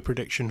to give a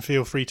prediction.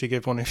 Feel free to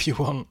give one if you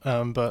want,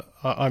 but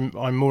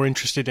I'm more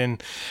interested in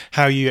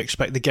how you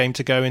expect the game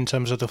to go in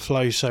terms of the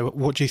flow. So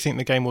what do you think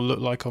the game will look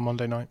like on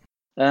Monday night?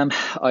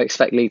 I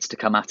expect Leeds to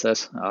come at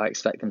us. I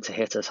expect them to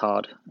hit us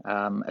hard,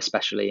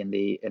 especially in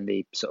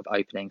the sort of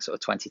opening sort of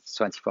 20 to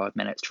 25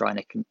 minutes, try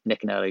and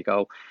nick an early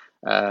goal.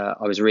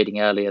 I was reading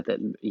earlier that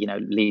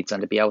Leeds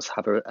under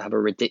Bielsa have a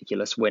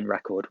ridiculous win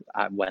record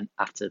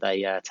after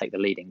they take the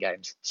lead in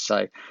games.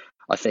 So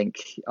I think,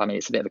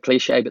 it's a bit of a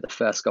cliche, but the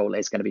first goal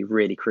is going to be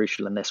really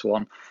crucial in this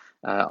one.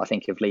 I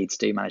think if Leeds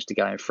do manage to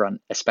go in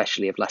front,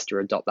 especially if Leicester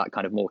adopt that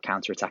kind of more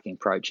counter-attacking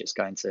approach, it's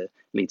going to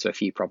lead to a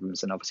few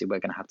problems, and obviously we're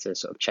going to have to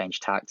sort of change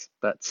tact.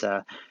 But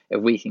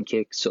if we can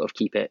keep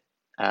it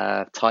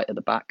tight at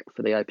the back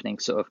for the opening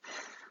sort of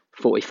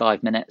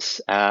 45 minutes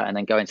and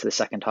then go into the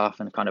second half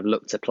and kind of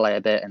look to play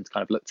a bit and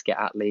kind of look to get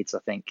at Leeds, I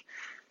think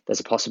there's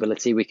a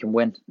possibility we can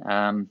win.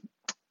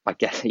 I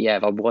guess,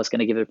 if I was going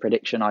to give a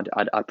prediction,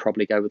 I'd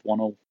probably go with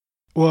 1-1.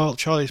 Well,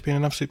 Charlie, it's been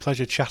an absolute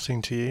pleasure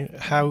chatting to you.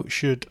 How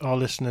should our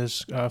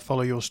listeners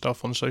follow your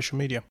stuff on social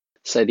media?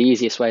 So the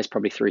easiest way is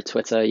probably through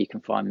Twitter. You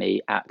can find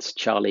me at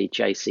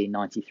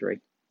CharlieJC93.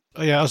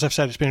 Yeah, as I've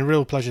said, it's been a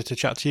real pleasure to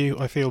chat to you.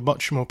 I feel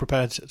much more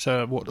prepared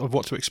of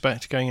what to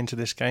expect going into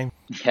this game.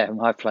 Yeah,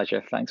 my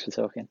pleasure. Thanks for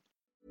talking.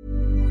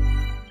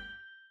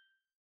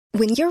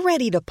 When you're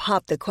ready to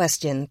pop the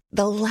question,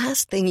 the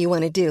last thing you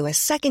want to do is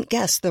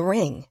second-guess the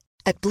ring.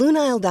 At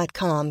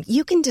BlueNile.com,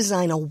 you can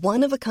design a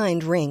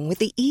one-of-a-kind ring with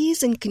the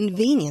ease and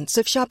convenience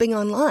of shopping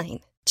online.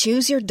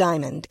 Choose your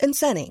diamond and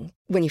setting.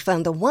 When you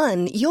find the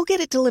one, you'll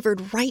get it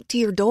delivered right to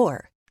your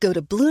door. Go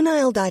to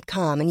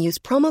BlueNile.com and use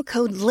promo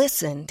code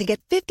LISTEN to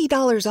get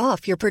 $50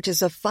 off your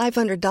purchase of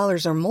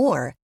 $500 or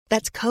more.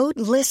 That's code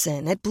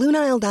LISTEN at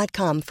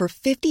BlueNile.com for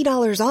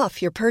 $50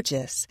 off your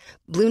purchase.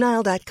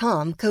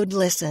 BlueNile.com, code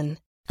LISTEN.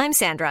 I'm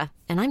Sandra,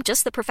 and I'm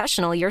just the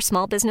professional your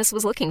small business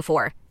was looking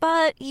for.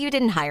 But you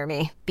didn't hire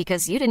me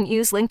because you didn't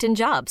use LinkedIn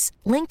Jobs.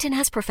 LinkedIn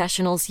has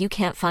professionals you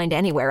can't find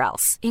anywhere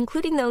else,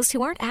 including those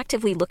who aren't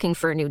actively looking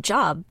for a new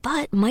job,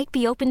 but might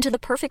be open to the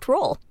perfect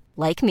role,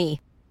 like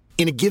me.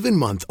 In a given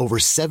month, over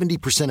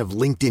 70% of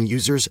LinkedIn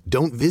users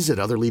don't visit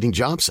other leading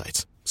job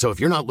sites. So if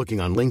you're not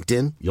looking on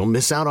LinkedIn, you'll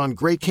miss out on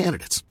great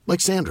candidates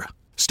like Sandra.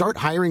 Start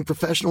hiring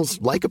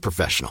professionals like a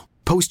professional.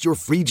 Post your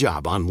free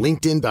job on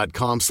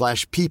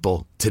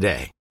linkedin.com/people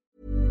today.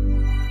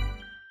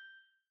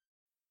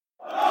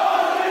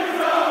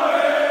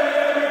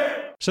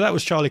 So that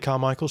was Charlie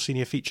Carmichael,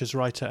 Senior Features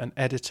Writer and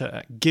Editor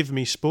at Give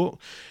Me Sport.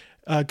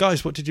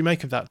 Guys, what did you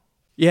make of that?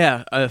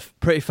 Yeah,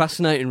 pretty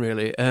fascinating,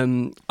 really.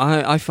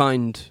 I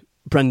find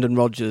Brendan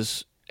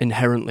Rodgers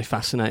inherently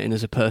fascinating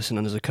as a person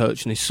and as a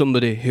coach, and he's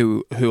somebody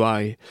who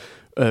I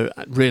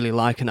really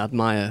like and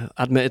admire.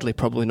 Admittedly,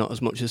 probably not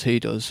as much as he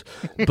does,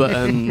 but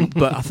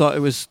I thought it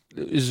was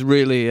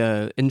really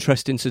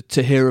interesting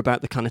to hear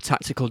about the kind of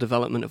tactical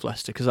development of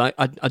Leicester, because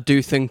I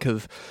do think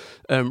of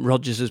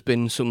Rodgers as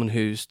being someone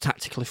who's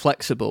tactically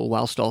flexible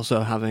whilst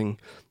also having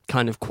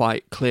kind of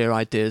quite clear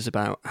ideas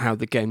about how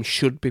the game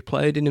should be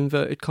played, in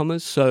inverted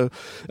commas. So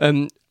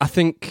I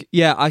think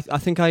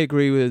I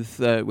agree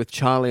with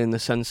Charlie in the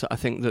sense that I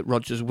think that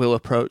Rodgers will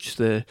approach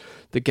the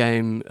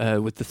game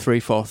with the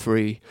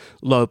 3-4-3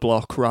 low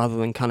block rather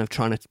than kind of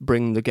trying to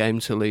bring the game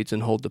to Leeds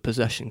and hold the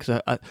possession.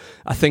 Because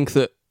I think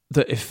that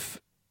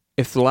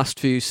if the last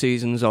few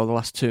seasons or the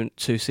last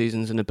two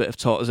seasons and a bit have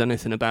taught us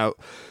anything about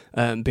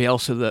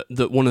Bielsa,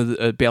 that one of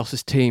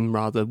Bielsa's team,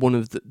 rather, one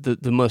of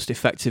the most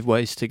effective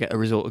ways to get a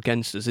result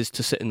against us is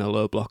to sit in a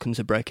low block and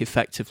to break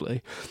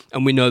effectively.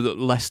 And we know that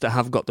Leicester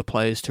have got the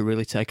players to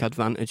really take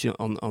advantage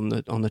on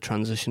the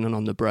transition and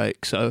on the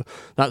break. So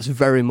that's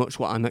very much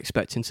what I'm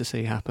expecting to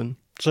see happen.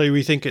 So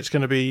we think it's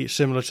going to be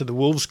similar to the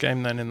Wolves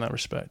game then in that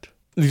respect?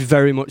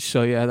 Very much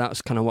so, yeah.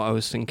 That's kind of what I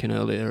was thinking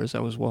earlier as I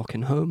was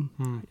walking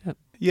home. Yep.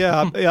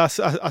 Yeah, I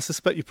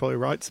suspect you're probably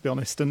right, to be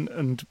honest,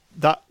 and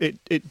that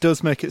it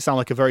does make it sound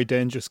like a very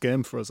dangerous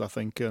game for us. I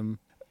think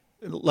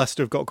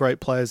Leicester have got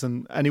great players,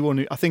 and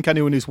anyone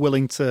who's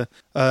willing to,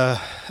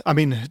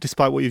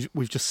 despite what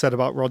we've just said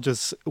about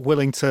Rodgers,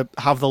 willing to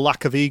have the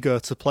lack of ego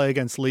to play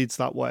against Leeds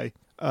that way,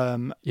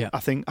 I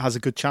think has a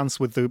good chance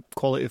with the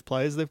quality of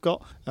players they've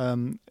got.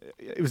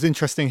 It was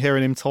interesting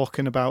hearing him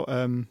talking about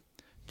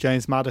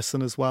James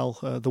Maddison as well,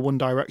 the One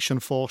Direction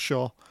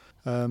Forshaw.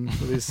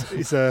 With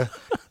his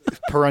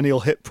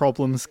perennial hip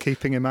problems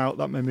keeping him out.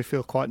 That made me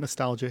feel quite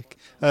nostalgic.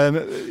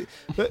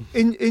 But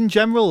in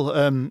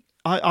general,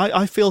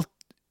 I feel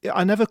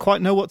I never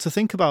quite know what to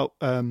think about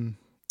Brendan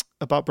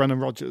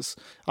Rodgers.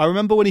 I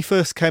remember when he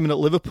first came in at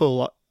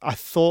Liverpool, I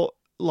thought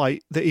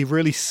like that he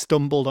really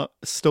stumbled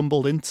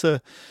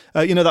into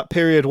that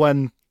period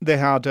when they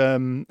had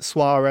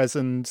Suarez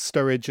and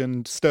Sturridge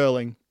and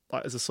Sterling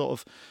like as a sort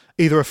of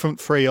either a front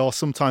three or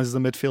sometimes as a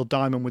midfield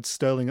diamond with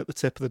Sterling at the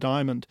tip of the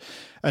diamond.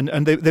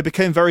 And they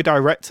became very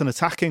direct and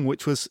attacking,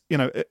 which was,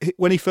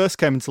 when he first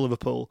came into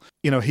Liverpool,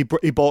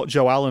 he bought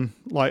Joe Allen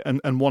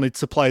and wanted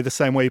to play the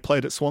same way he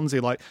played at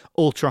Swansea, like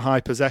ultra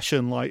high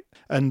possession,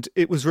 and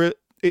it was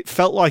it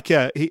felt like,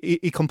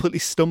 he completely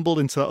stumbled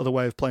into that other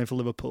way of playing for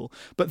Liverpool.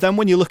 But then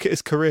when you look at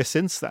his career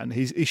since then,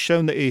 he's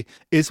shown that he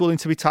is willing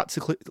to be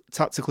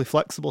tactically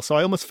flexible. So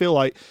I almost feel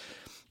like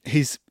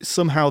he's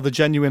somehow the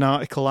genuine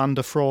article and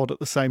a fraud at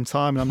the same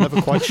time. And I'm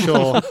never quite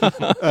sure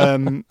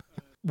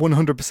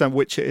 100%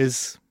 which it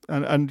is.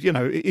 And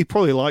he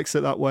probably likes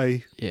it that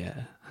way.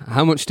 Yeah.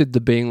 How much did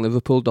the Being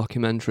Liverpool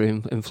documentary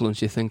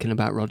influence you thinking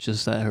about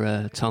Rodgers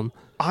there, Tom?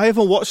 I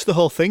haven't watched the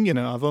whole thing,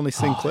 I've only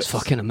seen clips. It's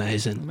fucking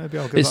amazing. Maybe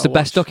I'll give It's that the a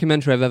best watch.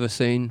 documentary I've ever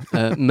seen.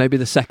 Maybe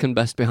the second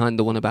best behind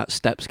the one about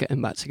Steps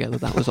getting back together.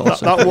 That was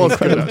awesome. that was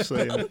good,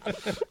 actually.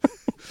 Yeah.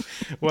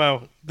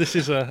 Well, this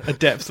is a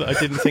depth that I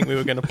didn't think we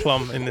were going to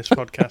plumb in this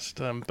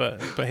podcast,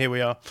 but here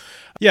we are.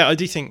 Yeah, I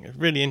do think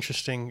really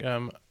interesting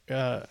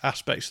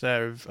aspects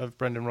there of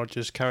Brendan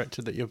Rodgers'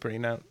 character that you're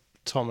bringing out,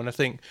 Tom, and I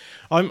think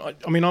I'm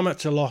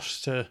at a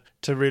loss to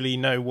really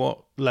know what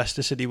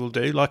Leicester City will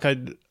do. Like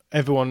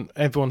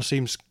everyone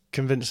seems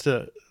convinced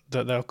that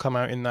they'll come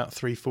out in that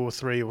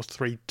 3-4-3 or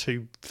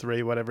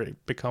 3-2-3, whatever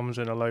it becomes,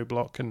 in a low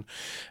block and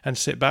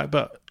sit back.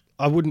 But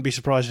I wouldn't be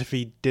surprised if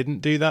he didn't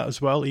do that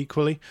as well,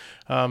 equally.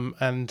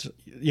 And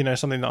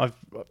something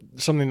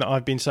that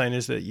I've been saying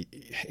is that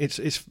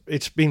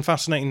it's been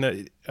fascinating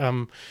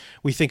that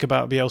we think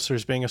about Bielsa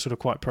as being a sort of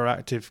quite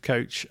proactive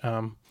coach,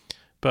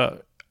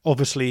 but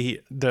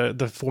obviously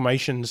the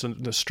formations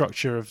and the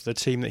structure of the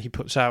team that he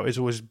puts out is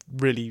always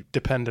really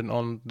dependent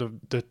on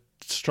the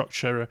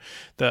structure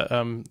that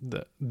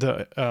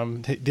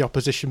the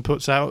opposition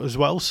puts out as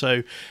well.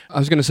 So I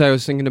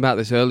was thinking about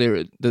this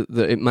earlier, that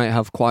it might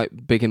have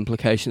quite big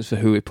implications for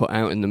who we put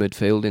out in the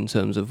midfield in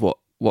terms of what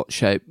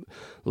shape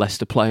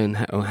Leicester play and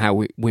how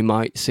we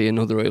might see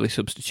another early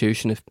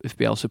substitution if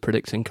Bielsa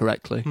predicts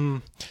incorrectly.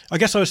 I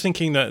guess I was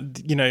thinking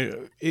that,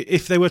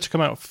 if they were to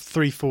come out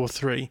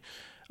 3-4-3,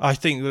 I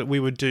think that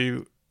we would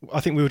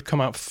come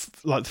out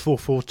like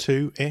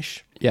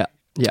 4-4-2-ish. Yeah.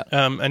 Yeah.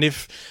 And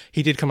if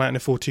he did come out in a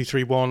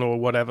 4-2-3-1 or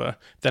whatever,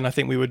 then I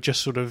think we would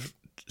just sort of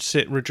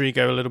sit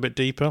Rodrigo a little bit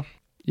deeper.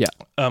 Yeah.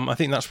 I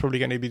think that's probably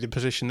going to be the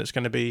position that's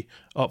going to be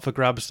up for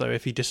grabs, though,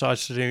 if he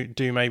decides to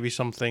do maybe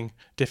something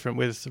different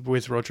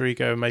with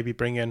Rodrigo, maybe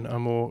bring in a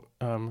more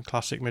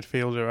classic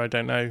midfielder. I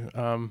don't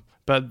know.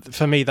 But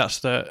for me,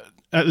 that's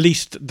at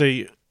least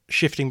the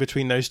shifting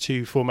between those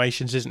two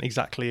formations isn't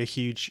exactly a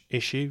huge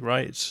issue,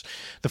 right? It's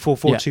the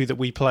 4-4-2 that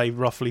we play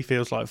roughly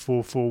feels like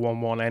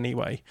 4-4-1-1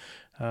 anyway.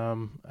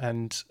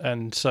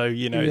 And so,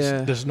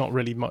 there's not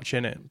really much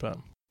in it. But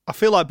I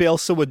feel like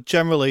Bielsa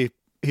would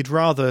he'd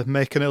rather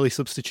make an early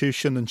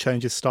substitution than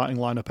change his starting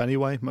lineup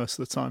anyway, most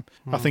of the time.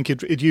 I think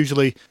he'd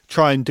usually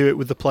try and do it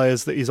with the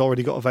players that he's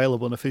already got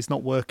available, and if he's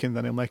not working,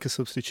 then he'll make a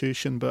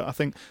substitution. But I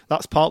think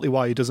that's partly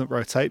why he doesn't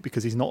rotate,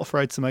 because he's not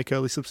afraid to make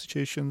early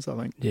substitutions, I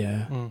think.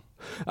 Yeah.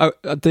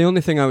 The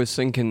only thing I was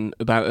thinking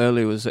about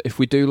earlier was that if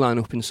we do line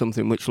up in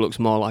something which looks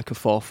more like a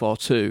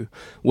 4-4-2,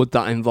 would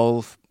that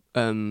involve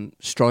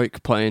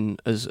Struijk playing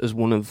as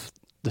one of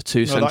the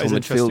two central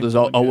midfielders,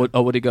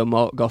 or would he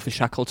go for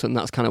Shackleton?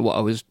 That's kind of what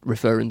I was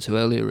referring to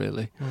earlier,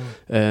 really.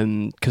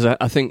 Because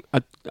I think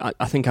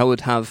I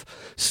would have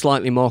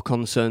slightly more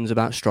concerns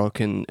about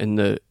Struijk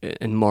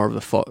in more of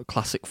a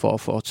classic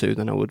 4-4-2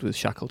 than I would with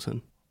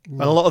Shackleton.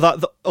 And a lot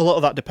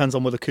of that depends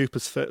on whether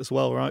Cooper's fit as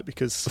well, right?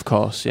 Because of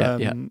course, yeah.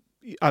 And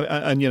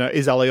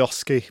is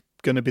Alioski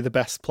going to be the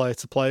best player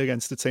to play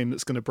against a team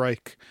that's going to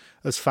break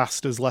as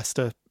fast as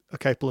Leicester are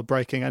capable of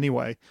breaking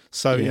anyway?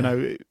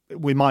 So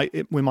we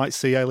might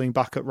see Ayling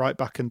back at right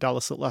back and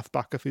Dallas at left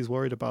back if he's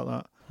worried about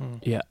that.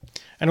 Yeah,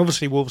 and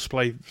obviously Wolves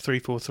play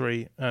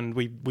 3-4-3, and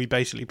we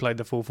basically played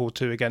the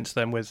 4-4-2 against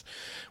them with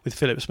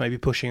Phillips maybe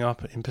pushing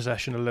up in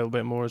possession a little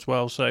bit more as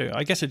well. So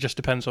I guess it just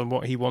depends on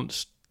what he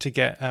wants to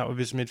get out of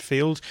his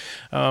midfield.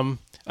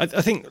 I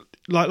think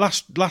like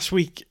last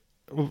week,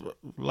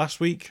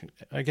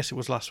 I guess it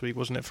was last week,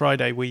 wasn't it?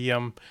 Friday, we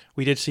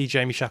did see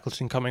Jamie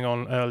Shackleton coming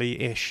on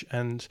early-ish,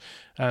 and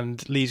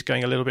Lee's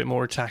going a little bit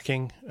more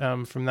attacking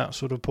from that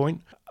sort of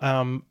point.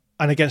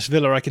 And against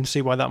Villa, I can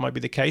see why that might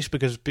be the case,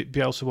 because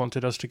Bielsa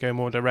wanted us to go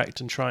more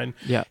direct and try and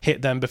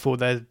hit them before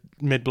their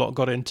mid-block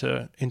got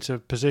into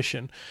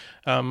position.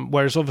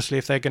 Whereas obviously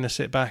if they're going to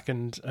sit back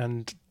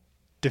and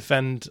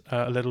defend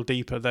a little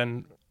deeper,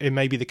 then it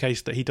may be the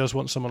case that he does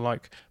want someone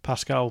like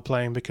Pascal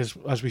playing, because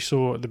as we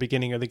saw at the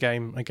beginning of the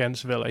game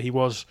against Villa, he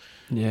was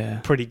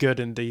pretty good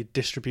in the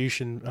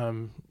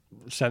distribution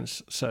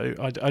sense. So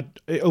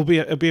it'll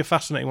be a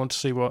fascinating one to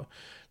see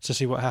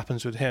what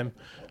happens with him.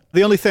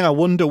 The only thing I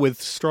wonder with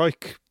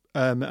Struijk,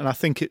 and I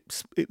think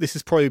this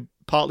is probably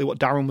partly what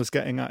Darren was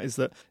getting at, is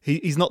that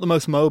he's not the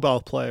most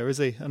mobile player, is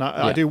he? And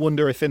I do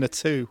wonder if in a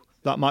 2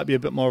 that might be a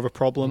bit more of a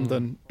problem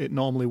than it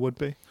normally would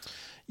be.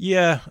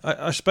 Yeah,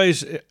 I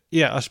suppose.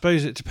 I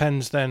suppose it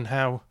depends then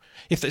how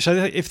if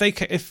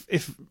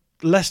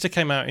Leicester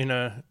came out in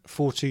a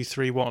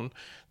 4-2-3-1,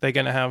 they're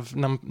going to have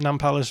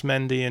Nampalys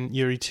Mendy and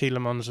Yuri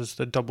Tielemans as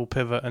the double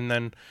pivot, and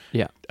then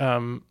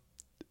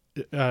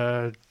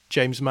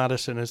James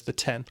Maddison as the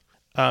 10.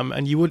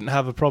 And you wouldn't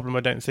have a problem,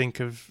 I don't think,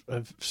 of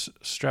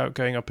Struijk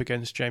going up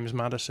against James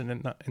Maddison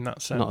in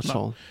that sense. Not at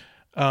all.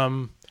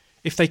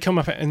 If they come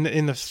up in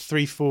the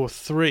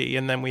 3-4-3,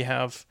 and then we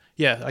have,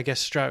 I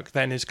guess Struijk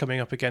then is coming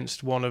up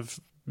against one of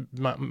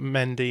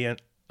Mendy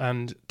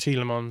and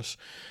Tielemans,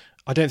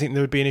 I don't think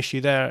there would be an issue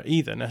there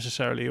either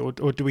necessarily, or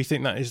do we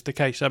think that is the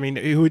case? I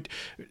mean,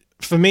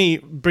 for me,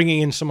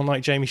 bringing in someone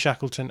like Jamie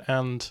Shackleton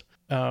and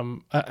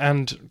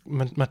Mateusz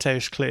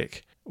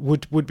Klich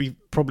would be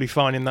probably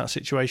fine in that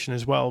situation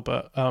as well.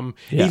 But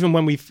even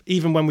when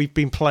we've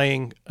been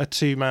playing a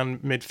 2-man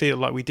midfield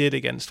like we did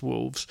against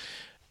Wolves,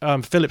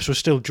 Phillips was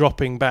still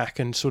dropping back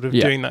and sort of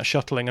doing that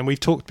shuttling. And we've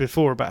talked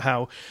before about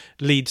how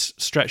Leeds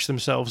stretch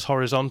themselves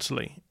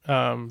vertically,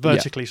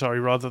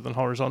 rather than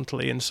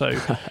horizontally. And so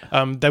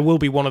there will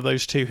be one of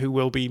those two who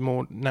will be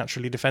more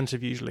naturally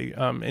defensive usually.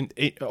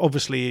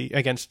 Obviously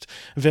against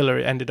Villa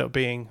it ended up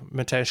being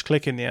Mateusz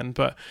Klich in the end,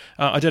 but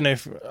I don't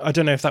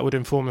know if that would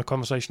inform the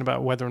conversation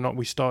about whether or not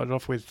we started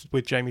off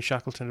with Jamie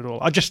Shackleton at all.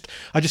 I just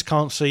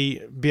can't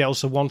see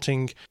Bielsa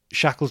wanting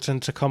Shackleton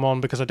to come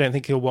on, because I don't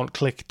think he'll want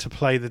Klich to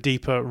play the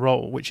deeper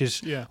role, which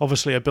is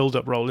obviously a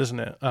build-up role, isn't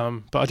it?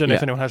 But I don't know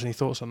if anyone has any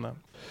thoughts on that.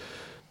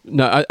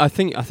 No, I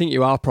think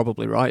you are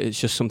probably right. It's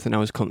just something I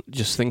was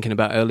just thinking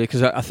about earlier,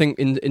 because I think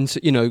in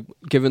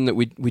given that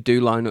we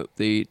do line up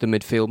the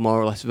midfield more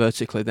or less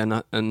vertically,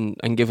 then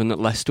and given that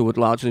Leicester would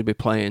largely be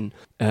playing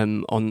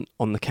on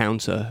the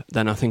counter,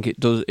 then I think it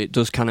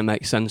does kind of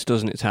make sense,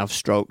 doesn't it, to have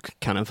Stroke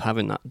kind of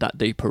having that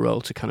deeper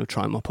role to kind of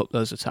try and mop up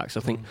those attacks. I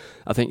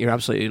think you're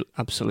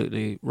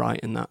absolutely right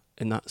in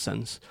that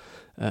sense.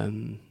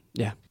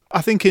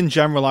 I think in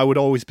general I would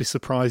always be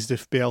surprised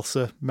if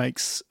Bielsa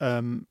makes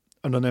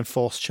an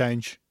unenforced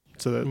change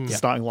to the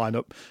starting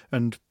lineup,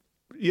 and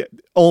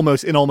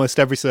almost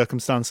every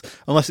circumstance,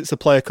 unless it's a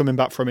player coming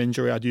back from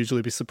injury, I'd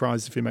usually be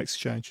surprised if he makes a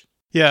change.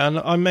 Yeah, and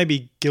I'm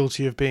maybe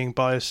guilty of being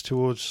biased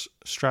towards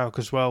Struijk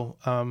as well.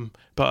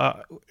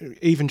 But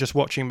even just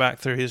watching back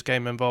through his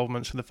game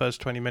involvements for the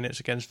first 20 minutes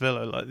against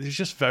Villa, there's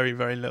just very,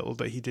 very little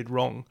that he did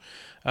wrong,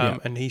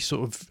 and he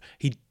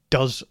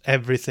does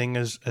everything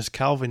as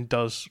Calvin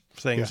does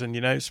things. And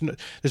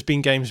there's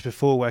been games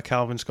before where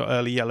Calvin's got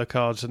early yellow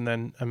cards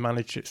and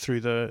managed it through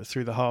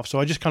the half. So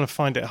I just kind of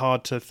find it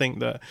hard to think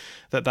that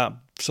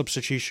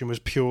substitution was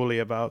purely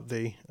about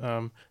the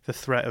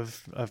threat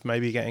of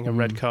maybe getting a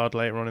red card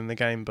later on in the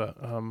game. But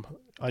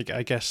I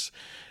guess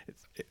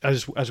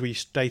as we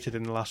stated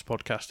in the last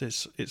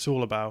podcast, it's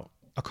all about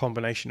a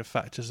combination of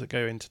factors that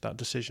go into that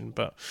decision.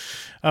 But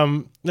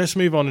let's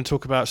move on and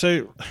talk about.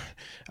 So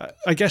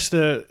I guess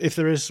if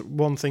there is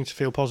one thing to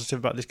feel positive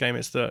about this game,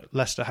 it's that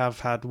Leicester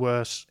have had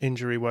worse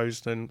injury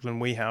woes than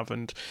we have.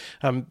 And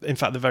in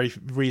fact, the very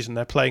reason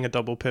they're playing a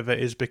double pivot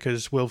is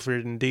because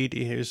Wilfried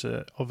Ndidi, who's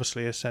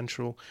obviously a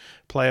central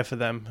player for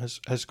them,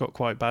 has got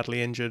quite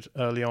badly injured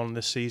early on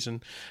this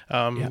season.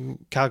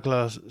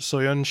 Kagla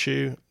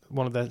Soyuncu,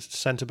 one of their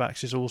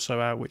centre-backs, is also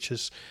out, which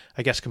has,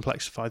 I guess,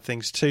 complexified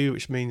things too,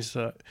 which means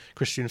that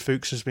Christian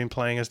Fuchs has been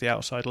playing as the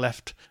outside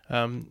left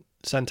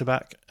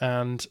centre-back.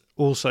 And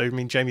also,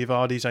 Jamie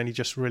Vardy's only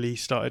just really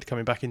started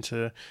coming back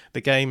into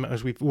the game,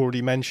 as we've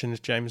already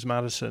mentioned, James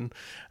Maddison.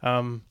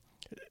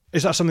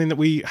 Is that something that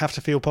we have to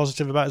feel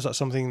positive about? Is that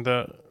something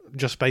that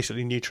just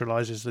basically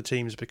neutralises the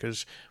teams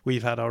because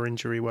we've had our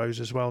injury woes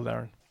as well,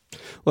 Darren?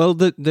 Well,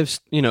 they've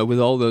with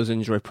all those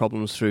injury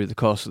problems through the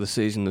course of the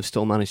season, they've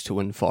still managed to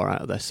win 4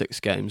 out of their 6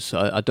 games.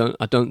 So I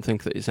don't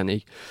think that it's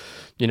any,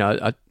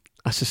 I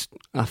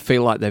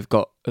feel like they've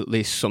got at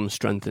least some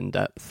strength in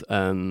depth.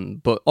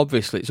 But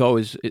obviously,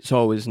 it's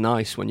always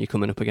nice when you're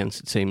coming up against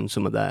a team and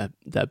some of their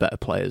better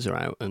players are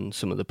out, and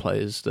some of the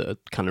players that are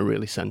kind of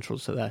really central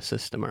to their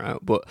system are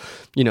out. But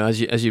as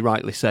you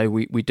rightly say,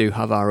 we do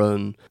have our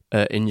own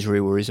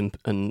injury worries, and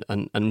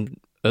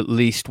at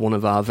least one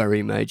of our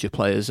very major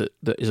players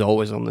that is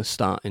always on the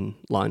starting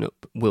lineup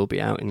will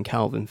be out in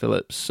Calvin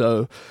Phillips.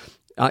 So,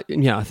 I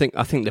think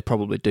they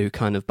probably do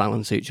kind of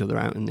balance each other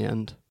out in the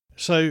end.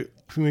 So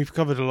we've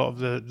covered a lot of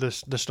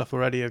the stuff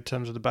already in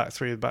terms of the back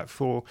three, the back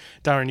four.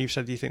 Darren, you've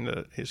said you think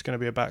that it's going to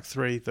be a back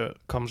three that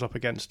comes up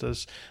against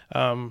us.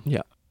 How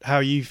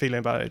are you feeling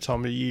about it,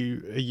 Tom? Are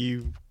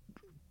you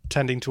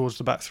tending towards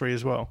the back three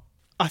as well?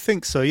 I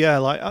think so. Yeah,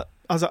 like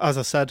as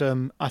I said,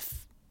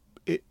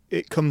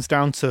 It comes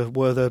down to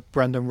whether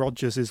Brendan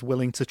Rodgers is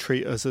willing to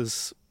treat us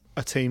as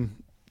a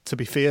team to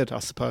be feared, I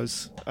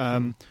suppose.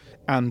 And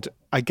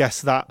I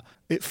guess that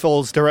it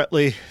falls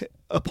directly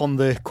upon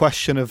the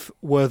question of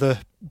whether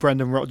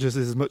Brendan Rodgers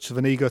is as much of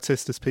an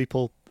egotist as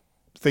people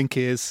think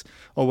he is,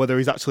 or whether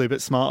he's actually a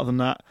bit smarter than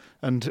that.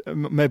 And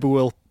maybe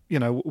we'll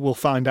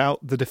find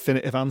out the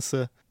definitive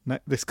answer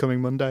this coming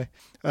Monday.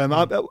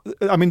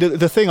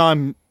 The thing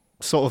I'm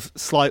sort of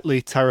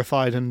slightly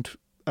terrified and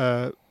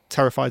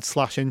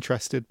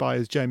 /interested by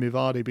is Jamie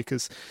Vardy,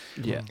 because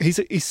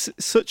he's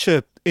such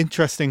a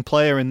interesting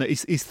player in that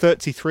he's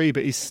 33,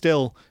 but he's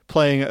still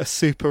playing at a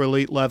super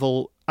elite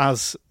level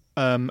as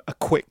a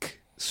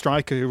quick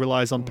striker who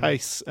relies on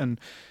pace, and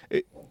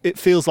it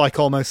feels like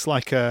almost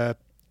like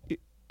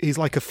he's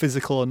like a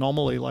physical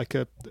anomaly, like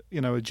a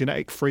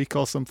genetic freak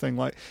or something.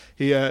 Like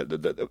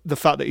the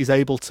fact that he's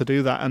able to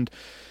do that, and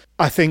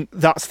I think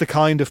that's the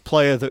kind of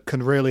player that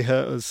can really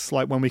hurt us,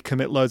 like when we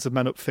commit loads of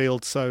men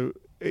upfield. So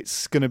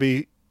it's going to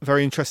be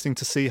very interesting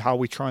to see how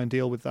we try and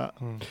deal with that.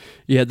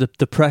 Yeah,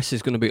 the press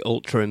is going to be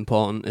ultra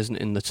important, isn't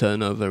it, in the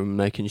turnover, and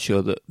making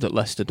sure that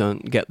Leicester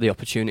don't get the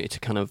opportunity to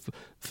kind of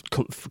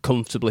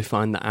comfortably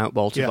find that out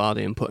ball to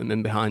Vardy and put him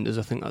in behind us.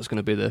 I think that's going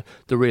to be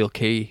the real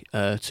key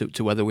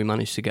to whether we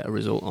manage to get a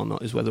result or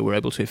not, is whether we're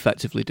able to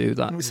effectively do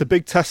that. It's a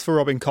big test for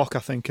Robin Koch, I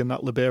think, in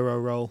that libero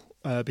role,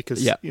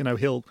 because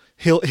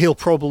he'll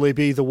probably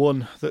be the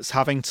one that's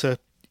having to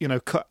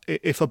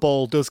if a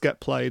ball does get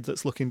played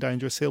that's looking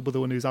dangerous, he'll be the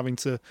one who's having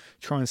to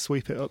try and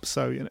sweep it up.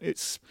 So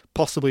it's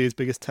possibly his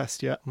biggest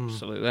test yet.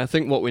 Absolutely. I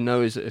think what we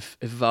know is that if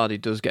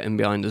Vardy does get in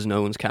behind us,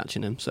 no one's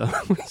catching him. So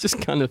it's just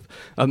kind of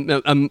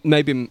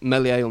maybe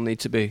Meslier will need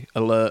to be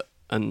alert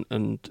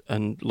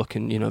and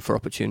looking, for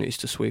opportunities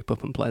to sweep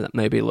up and play that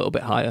maybe a little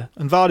bit higher.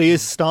 And Vardy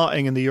is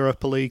starting in the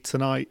Europa League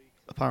tonight,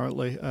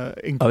 apparently.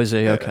 Is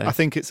he? Okay. I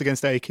think it's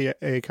against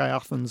AEK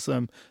Athens,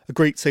 a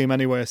Greek team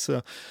anyway.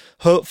 So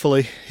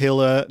hopefully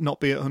he'll not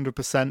be at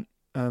 100%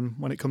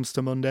 when it comes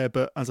to Monday.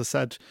 But as I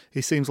said,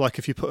 he seems like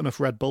if you put enough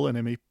Red Bull in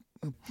him,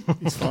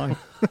 he's fine.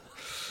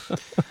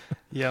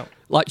 Yeah,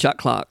 like Jack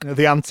Clark,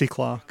 the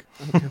anti-Clark.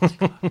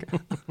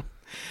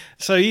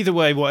 So either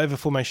way, whatever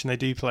formation they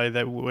do play,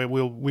 we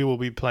will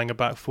be playing a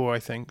back four, I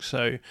think.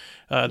 So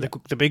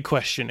the big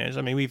question is,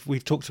 I mean,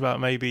 we've talked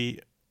about maybe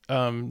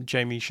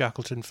Jamie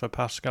Shackleton for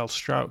Pascal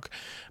Struijk,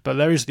 but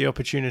there is the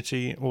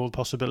opportunity or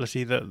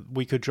possibility that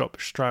we could drop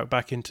Struijk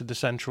back into the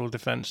central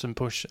defence and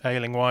push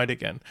Ayling wide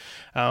again.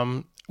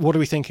 What are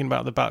we thinking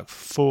about the back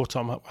four,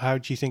 Tom? How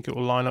do you think it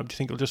will line up? Do you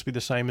think it'll just be the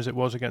same as it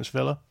was against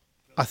Villa?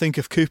 I think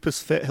if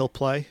Cooper's fit, he'll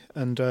play,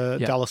 and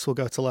Dallas will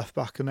go to left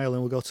back and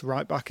Ayling will go to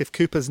right back. If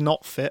Cooper's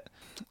not fit,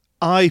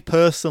 I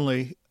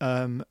personally,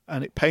 and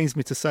it pains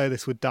me to say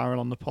this with Darren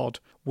on the pod,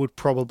 would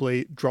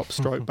probably drop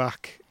Struijk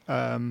back.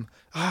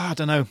 I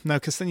don't know, no,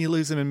 because then you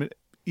lose him.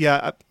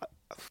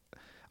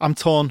 I'm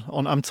torn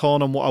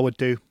on what I would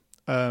do.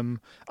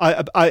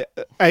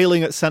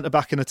 Ayling at centre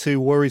back in a 2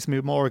 worries me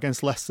more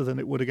against Leicester than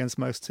it would against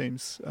most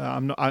teams.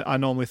 I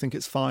normally think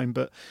it's fine,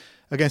 but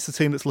against a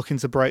team that's looking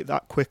to break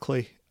that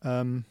quickly,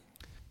 I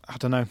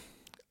don't know.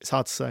 It's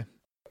hard to say.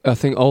 I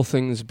think all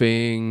things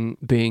being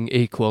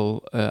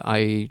equal,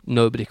 i.e.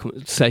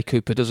 say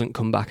Cooper doesn't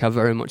come back, I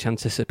very much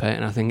anticipate,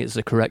 and I think it's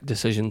the correct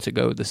decision to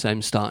go with the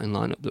same starting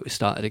lineup that we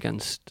started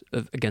against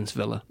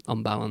Villa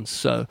on balance.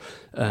 So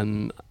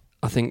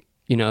I think,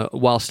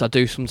 whilst I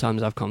do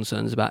sometimes have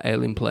concerns about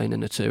Ayling playing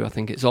in a 2, I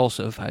think it's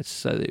also fair to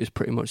say that he was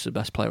pretty much the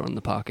best player on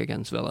the park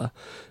against Villa,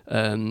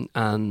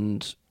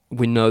 and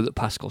we know that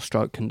Pascal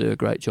Struijk can do a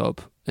great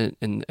job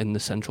in the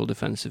central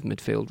defensive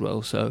midfield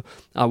role, so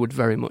I would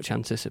very much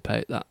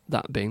anticipate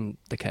that being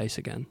the case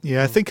again.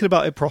 Yeah, thinking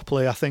about it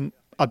properly, I think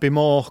I'd be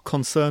more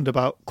concerned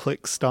about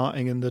Klich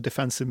starting in the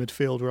defensive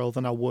midfield role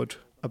than I would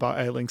about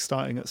Ayling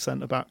starting at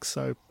centre-back,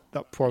 so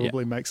that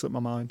probably makes up my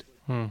mind.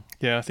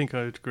 Yeah, I think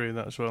I would agree with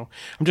that as well.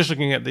 I'm just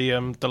looking at the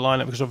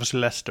lineup because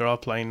obviously Leicester are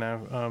playing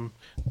now.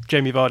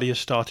 Jamie Vardy has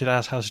started,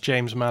 as has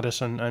James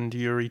Maddison and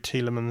Yuri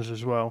Tielemans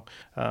as well.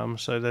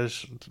 So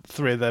there's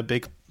 3 of their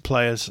big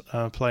players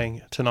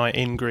playing tonight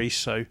in Greece.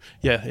 So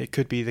yeah, it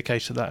could be the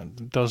case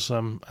that does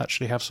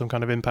actually have some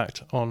kind of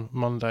impact on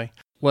Monday.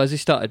 Well, has he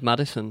started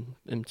Maddison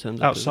in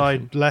terms of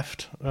outside position?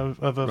 left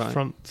of a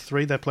front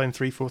 3? They're playing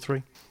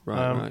 3-4-3.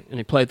 Right. And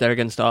he played there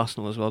against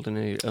Arsenal as well,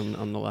 didn't he?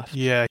 On the left.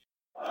 Yeah.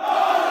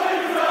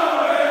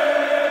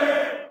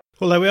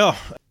 Well, there we are.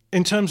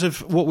 In terms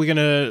of what we're going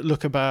to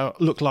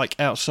look like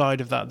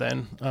outside of that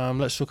then,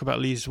 let's talk about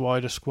Lee's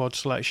wider squad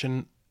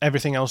selection.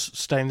 Everything else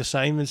staying the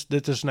same?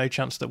 There's no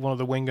chance that one of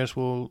the wingers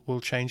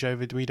will change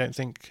over, we don't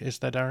think, is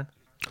there, Darren?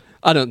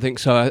 I don't think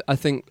so. I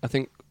think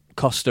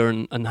Costa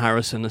and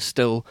Harrison are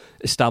still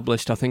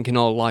established. I think in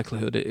all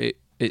likelihood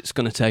it's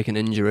going to take an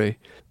injury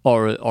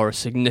or a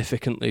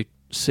significant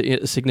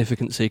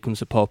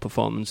sequence of poor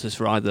performances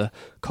for either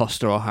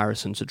Costa or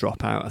Harrison to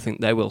drop out. I think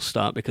they will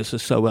start because they're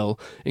so well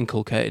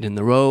inculcated in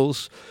the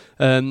roles.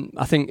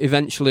 I think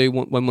eventually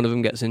when one of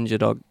them gets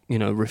injured, or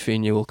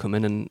Rafinha will come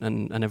in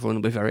and everyone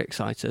will be very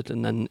excited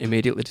and then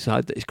immediately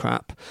decide that he's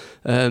crap.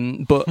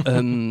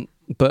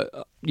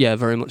 But yeah,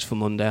 very much for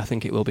Monday. I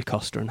think it will be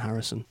Costa and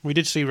Harrison. We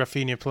did see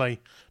Rafinha play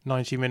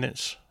 90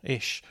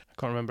 minutes-ish. I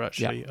can't remember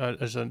actually,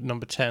 as a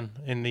number 10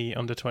 in the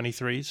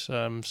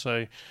under-23s.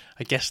 So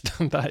I guess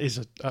that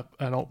is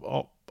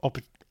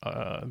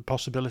an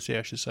possibility,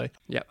 I should say.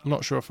 Yeah. I'm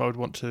not sure if I would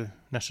want to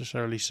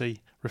necessarily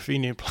see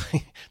Rafinha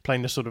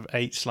playing the sort of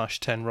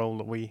 8/10 role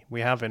that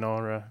we have in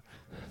our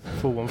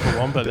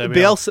 4-1-4-1. But there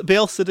we are.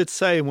 Bielsa did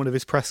say in one of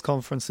his press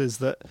conferences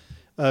that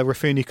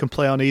Rafinha can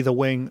play on either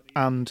wing,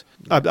 and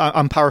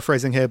I'm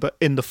paraphrasing here, but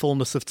in the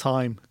fullness of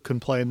time can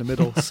play in the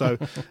middle. So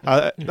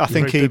I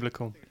think very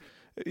biblical.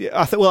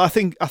 I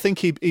think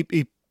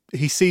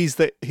he sees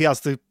that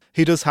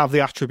he does have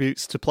the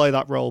attributes to play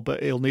that role,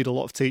 but he'll need a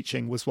lot of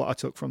teaching. Was what I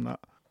took from that.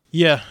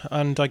 Yeah,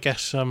 and I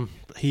guess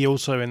he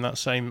also, in that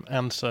same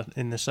answer,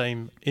 in the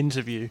same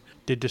interview,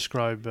 did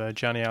describe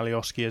Gianni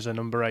Alioski as a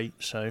number 8.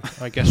 So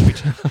I guess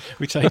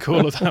we take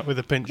all of that with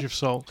a pinch of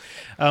salt.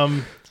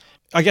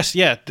 I guess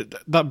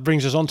that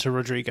brings us on to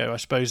Rodrigo. I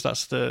suppose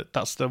that's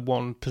the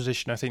one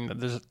position I think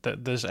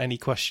that there's any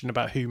question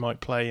about who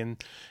might play in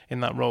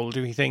that role.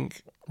 Do we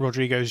think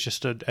Rodrigo's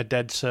just a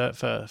dead cert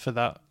for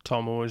that,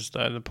 Tom, or is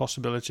there the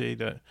possibility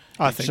that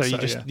I think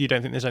so? You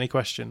don't think there's any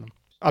question?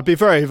 I'd be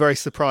very, very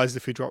surprised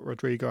if he dropped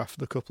Rodrigo after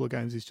the couple of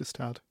games he's just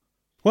had.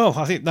 Well,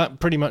 I think that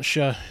pretty much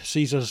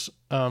sees us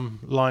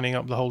lining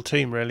up the whole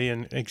team really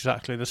in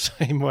exactly the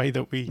same way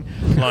that we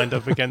lined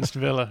up against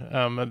Villa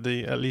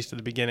at least at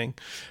the beginning.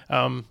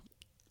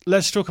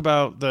 Let's talk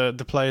about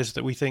the players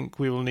that we think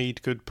we will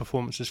need good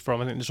performances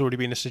from. I think there's already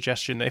been a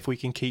suggestion that if we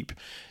can keep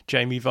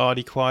Jamie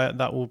Vardy quiet,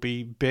 that will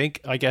be big.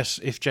 I guess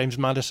if James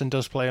Maddison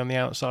does play on the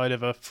outside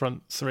of a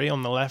front three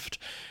on the left,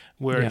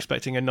 we're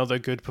expecting another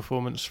good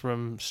performance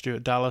from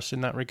Stuart Dallas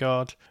in that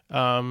regard.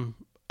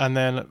 And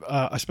then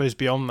I suppose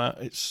beyond that,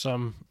 it's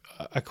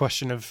a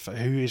question of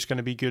who is going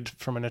to be good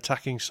from an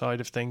attacking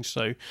side of things.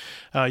 So,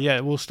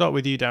 we'll start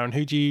with you, Darren.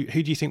 Who do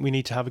you think we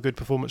need to have a good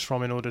performance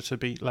from in order to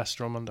beat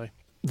Leicester on Monday?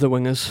 The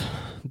wingers,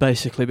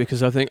 basically,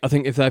 because I think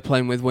if they're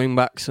playing with wing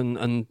backs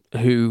and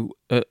who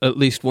at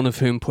least one of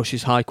whom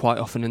pushes high quite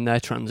often in their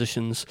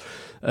transitions,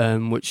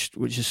 which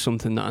is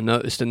something that I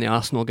noticed in the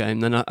Arsenal game,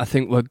 then I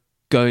think we're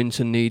going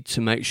to need to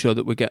make sure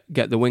that we get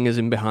the wingers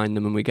in behind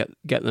them and we get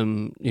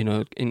them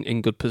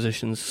in good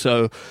positions.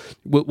 So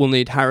we'll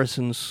need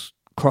Harrison's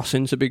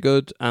crossing to be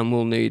good, and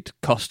we'll need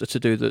Costa to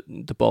do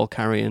the ball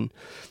carrying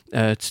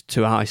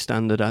to a high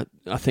standard.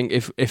 I think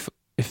if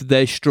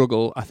they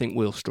struggle, I think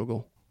we'll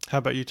struggle. How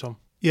about you, Tom?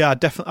 Yeah,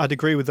 I'd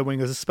agree with the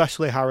wingers,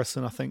 especially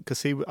Harrison. I think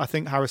because I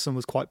think Harrison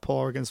was quite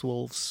poor against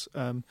Wolves.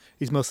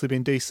 He's mostly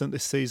been decent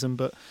this season,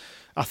 but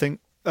I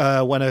think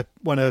when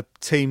a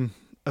team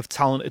of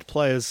talented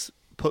players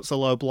puts a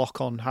low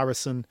block on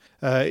Harrison,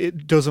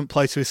 it doesn't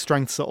play to his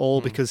strengths at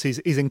all because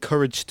he's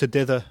encouraged to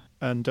dither,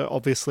 and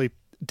obviously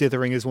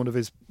dithering is one of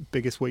his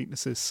biggest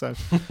weaknesses. So.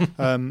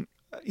 I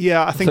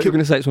think you're going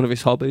to say it's one of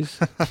his hobbies.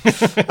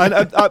 And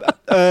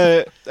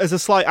as a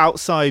slight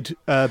outside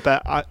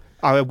bet,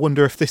 I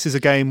wonder if this is a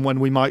game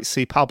when we might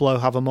see Pablo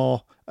have a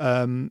more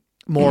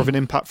of an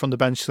impact from the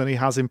bench than he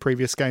has in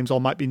previous games, or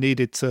might be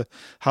needed to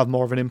have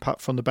more of an impact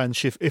from the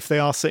bench if they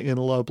are sitting in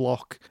a low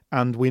block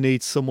and we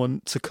need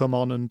someone to come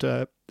on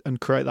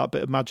and create that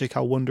bit of magic. I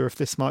wonder if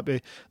this might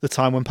be the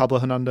time when Pablo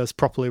Hernandez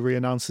properly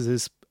re-announces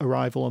his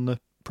arrival on the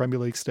Premier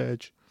League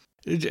stage.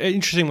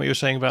 Interesting what you're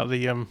saying about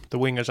the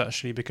wingers,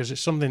 actually, because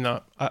it's something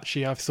that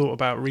actually I've thought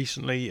about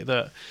recently.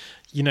 That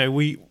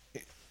we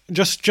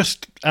just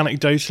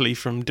anecdotally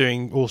from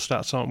doing All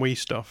Stats Aren't We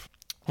stuff.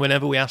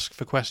 Whenever we ask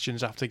for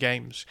questions after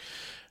games,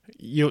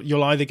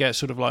 you'll either get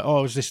sort of like,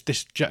 oh, is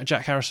this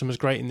Jack Harrison was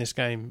great in this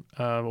game,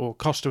 or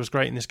Costa was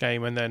great in this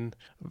game, and then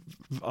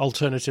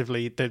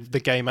alternatively the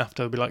game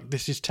after will be like,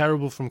 this is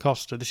terrible from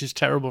Costa, this is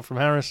terrible from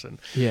Harrison.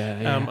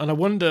 Yeah. And I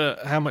wonder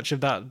how much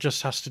of that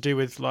just has to do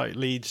with like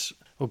Leeds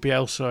or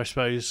Bielsa, I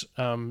suppose,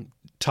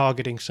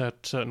 targeting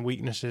certain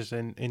weaknesses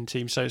in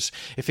teams. So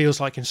it feels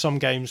like in some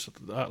games,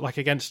 like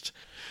against,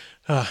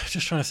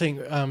 just trying to think,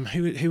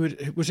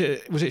 who was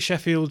it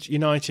Sheffield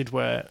United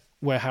where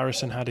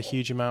Harrison had a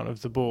huge amount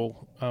of the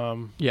ball.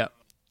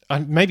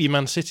 And maybe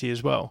Man City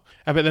as well.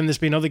 But then there's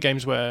been other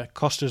games where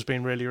Costa's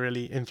been really,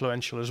 really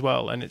influential as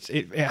well. And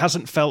it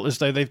hasn't felt as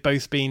though they've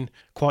both been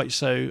quite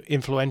so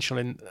influential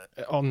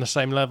on the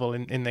same level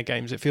in their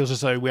games. It feels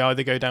as though we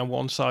either go down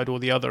one side or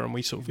the other, and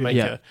we sort of make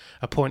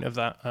a point of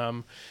that.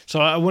 So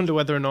I wonder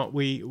whether or not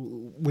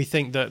we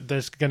think that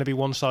there's going to be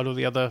one side or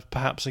the other,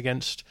 perhaps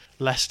against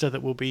Leicester,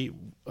 that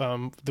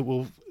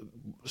will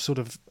sort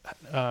of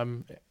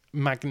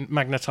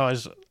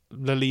magnetise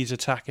the Leeds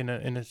attack in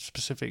a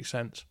specific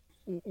sense.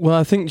 Well,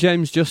 I think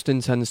James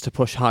Justin tends to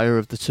push higher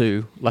of the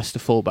two Leicester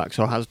fullbacks,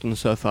 or has done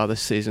so far this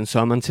season.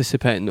 So I'm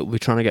anticipating that we'll be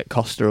trying to get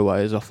Costa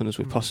away as often as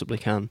we possibly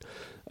can,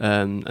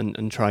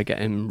 and try get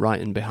him right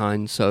in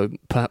behind. So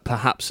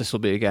perhaps this will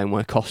be a game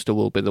where Costa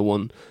will be the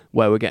one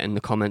where we're getting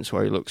the comments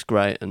where he looks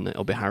great, and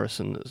it'll be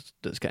Harrison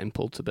that's getting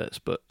pulled to bits.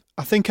 But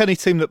I think any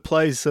team that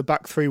plays a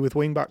back three with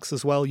wing backs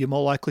as well, you're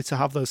more likely to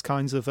have those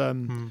kinds of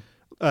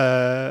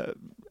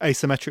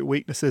asymmetric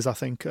weaknesses, I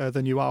think,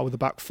 than you are with the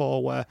back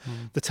four, where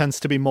there tends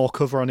to be more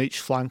cover on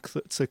each flank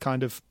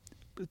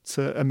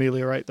to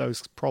ameliorate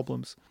those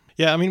problems.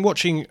 Yeah, I mean,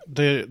 watching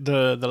the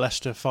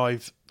Leicester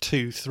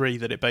 5-2-3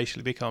 that it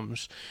basically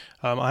becomes,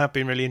 I have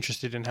been really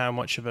interested in how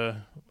much of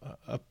a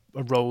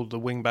role the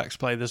wing backs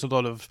play. There's a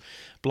lot of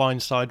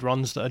blindside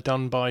runs that are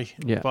done by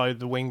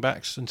the wing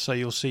backs, and so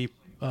you'll see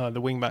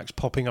the wing backs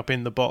popping up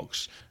in the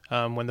box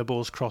when the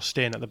ball's crossed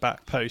in at the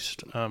back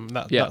post.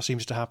 That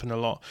seems to happen a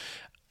lot.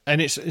 And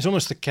it's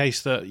almost the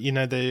case that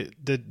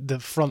the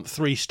front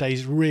three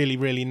stays really,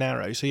 really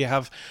narrow. So you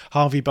have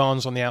Harvey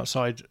Barnes on the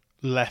outside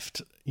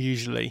left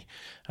usually,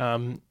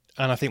 and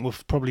I think we'll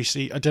probably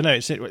see. I don't know.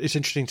 It's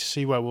interesting to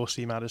see where we'll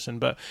see Maddison,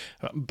 but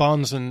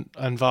Barnes and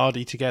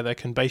Vardy together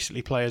can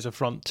basically play as a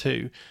front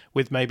two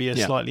with maybe a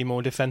slightly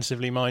more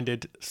defensively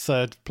minded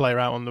third player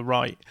out on the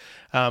right.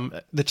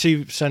 The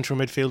two central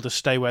midfielders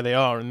stay where they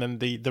are, and then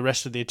the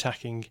rest of the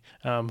attacking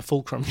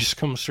fulcrum just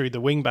comes through the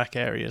wing back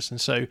areas.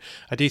 And so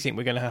I do think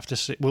we're going to have to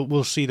see.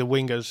 We'll see the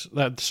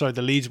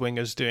Leeds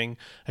wingers doing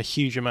a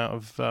huge amount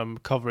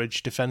of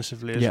coverage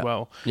defensively as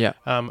well. Yeah.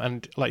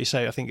 And like you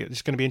say, I think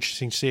it's going to be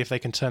interesting to see if they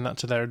can turn that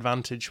to their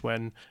advantage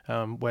when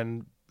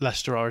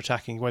Leicester are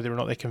attacking, whether or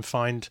not they can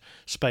find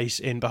space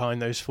in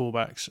behind those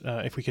fullbacks,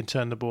 if we can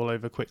turn the ball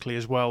over quickly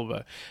as well.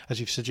 But as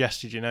you've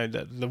suggested,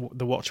 that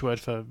the watchword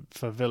for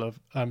Villa,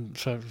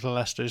 for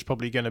Leicester, is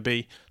probably going to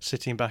be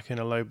sitting back in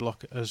a low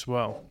block as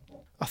well.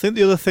 I think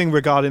the other thing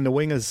regarding the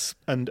wingers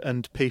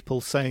and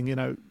people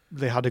saying,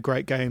 they had a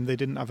great game, they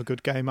didn't have a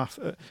good game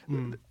after.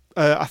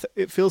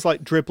 It feels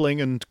like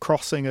dribbling and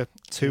crossing are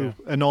two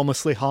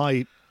enormously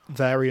high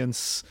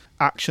variance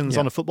actions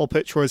on a football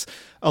pitch, whereas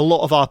a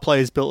lot of our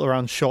players built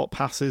around short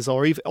passes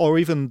or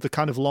even the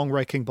kind of long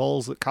raking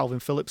balls that Calvin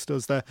Phillips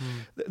does.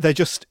 They're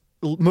just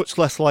much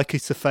less likely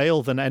to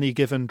fail than any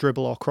given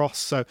dribble or cross.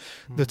 So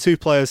the two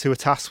players who are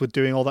tasked with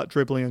doing all that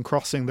dribbling and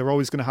crossing, they're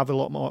always going to have a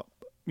lot more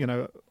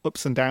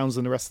ups and downs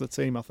than the rest of the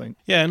team, I think.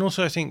 Yeah, and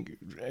also I think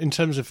in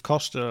terms of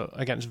Costa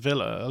against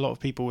Villa, a lot of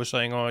people were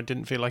saying, I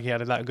didn't feel like he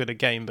had that good a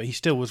game, but he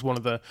still was one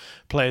of the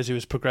players who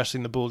was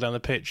progressing the ball down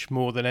the pitch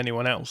more than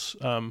anyone else.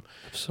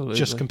 Absolutely.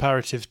 Just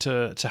comparative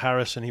to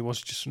Harrison, he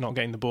was just not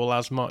getting the ball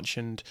as much,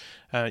 and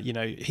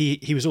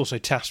he was also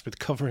tasked with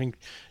covering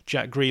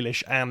Jack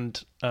Grealish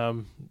and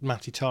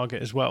Matty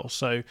Targett as well.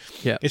 So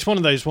it's one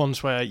of those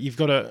ones where you've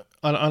got to,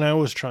 and I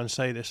always try and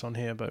say this on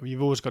here, but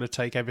you've always got to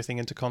take everything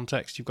into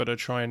context. You've got to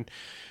try and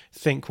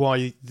think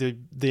why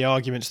the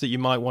arguments that you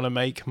might want to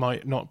make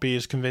might not be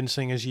as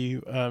convincing as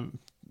you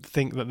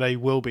think that they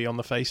will be on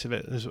the face of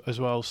it as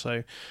well.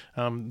 So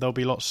there'll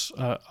be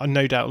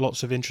no doubt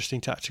lots of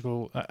interesting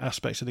tactical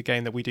aspects of the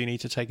game that we do need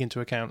to take into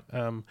account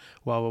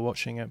while we're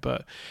watching it.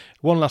 But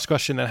one last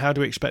question then, how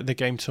do we expect the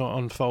game to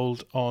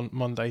unfold on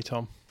Monday,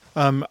 Tom?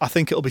 I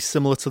think it'll be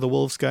similar to the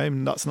Wolves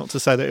game. That's not to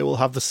say that it will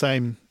have the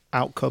same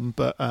outcome,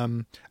 but I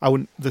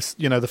wouldn't.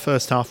 The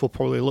first half will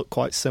probably look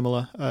quite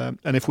similar,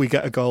 and if we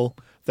get a goal,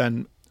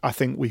 then I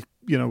think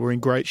we're in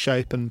great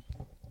shape and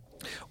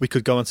we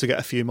could go on to get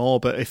a few more.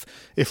 But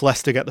if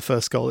Leicester get the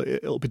first goal,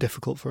 it'll be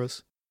difficult for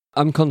us.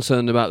 I'm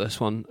concerned about this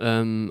one.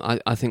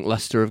 I think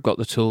Leicester have got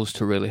the tools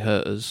to really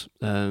hurt us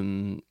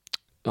on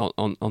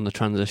the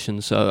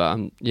transition. So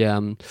I'm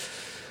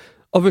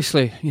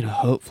obviously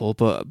hopeful,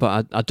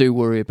 but I do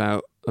worry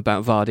about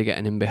Vardy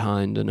getting in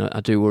behind, and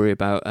I do worry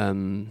about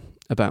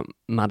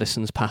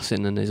Maddison's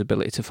passing and his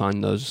ability to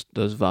find those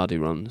Vardy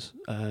runs.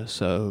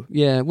 So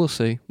yeah, we'll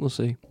see.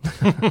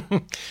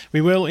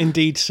 We will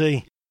indeed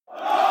see.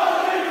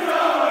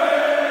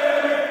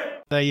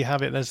 There you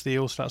have it. There's the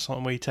All Stats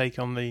on we take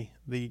on the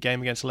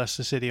game against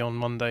Leicester City on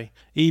Monday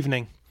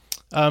evening.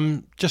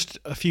 Just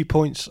a few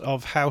points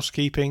of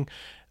housekeeping.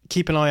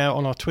 Keep an eye out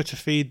on our Twitter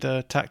feed.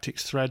 The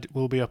tactics thread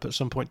will be up at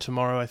some point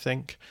tomorrow, I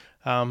think.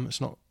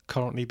 It's not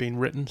currently been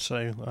written,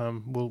 so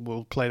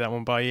we'll play that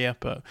one by ear,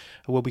 but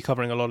we'll be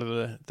covering a lot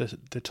of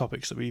the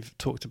topics that we've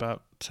talked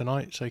about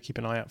tonight, so keep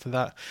an eye out for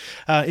that.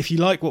 If you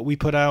like what we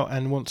put out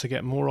and want to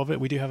get more of it,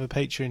 we do have a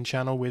Patreon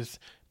channel with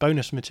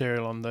bonus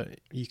material on that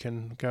you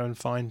can go and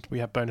find. We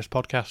have bonus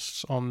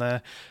podcasts on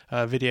there,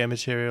 video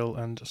material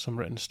and some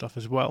written stuff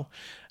as well.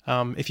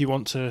 If you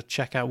want to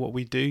check out what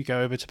we do,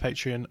 go over to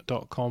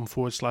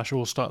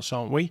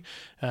patreon.com/allstartsaren'twe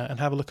and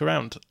have a look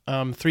around.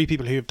 3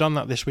 people who have done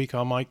that this week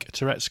are Mike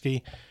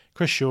Turetsky,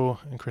 Chris Shaw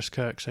and Chris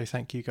Kirk, so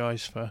thank you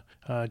guys for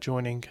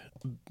joining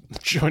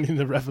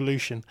the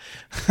revolution.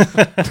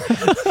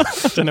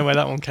 Don't know where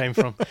that one came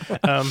from.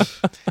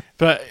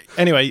 But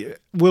anyway,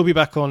 we'll be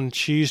back on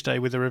Tuesday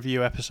with a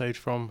review episode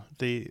from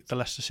the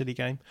Leicester City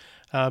game.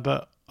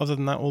 But other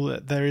than that, all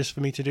that there is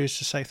for me to do is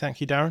to say thank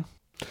you, Darren.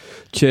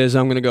 Cheers,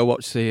 I'm going to go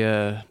watch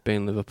the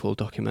Being Liverpool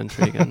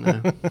documentary again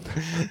now.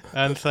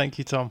 And thank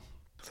you, Tom.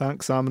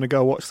 Thanks, I'm going to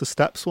go watch the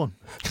Steps one.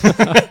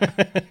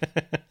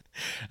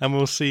 And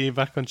we'll see you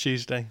back on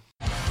Tuesday.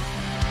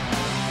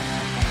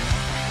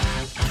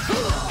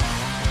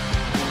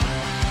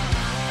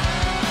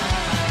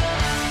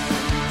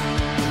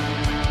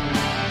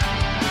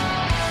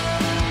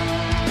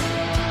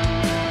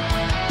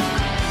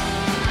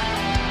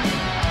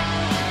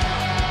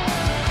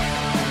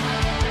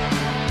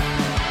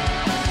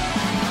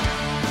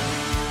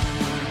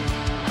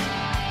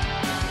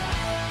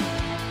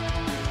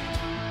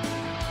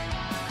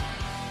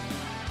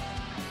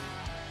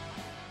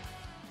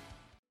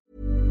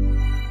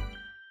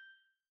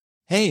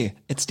 Hey,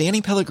 it's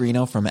Danny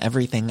Pellegrino from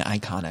Everything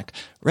Iconic.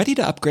 Ready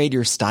to upgrade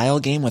your style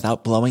game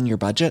without blowing your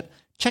budget?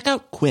 Check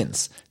out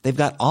Quince. They've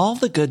got all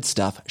the good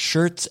stuff,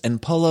 shirts and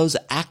polos,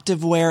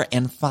 activewear,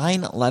 and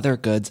fine leather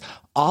goods,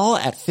 all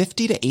at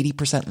 50 to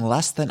 80%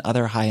 less than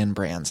other high-end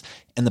brands.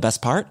 And the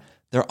best part?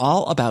 They're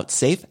all about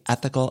safe,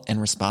 ethical,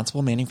 and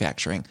responsible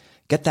manufacturing.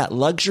 Get that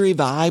luxury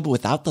vibe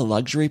without the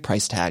luxury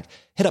price tag.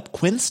 Hit up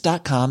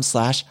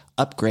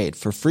quince.com/upgrade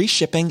for free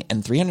shipping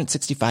and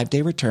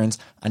 365-day returns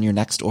on your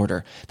next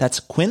order. That's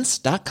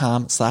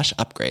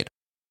quince.com/upgrade.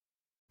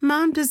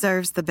 Mom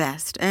deserves the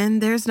best,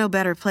 and there's no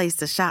better place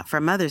to shop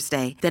for Mother's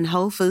Day than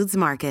Whole Foods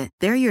Market.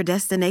 They're your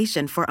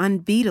destination for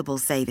unbeatable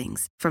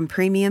savings, from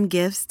premium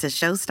gifts to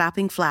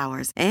show-stopping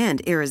flowers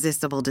and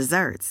irresistible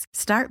desserts.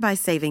 Start by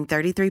saving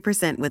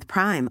 33% with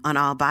Prime on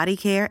all body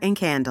care and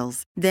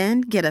candles.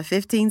 Then get a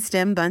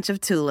 15-stem bunch of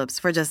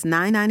tulips for just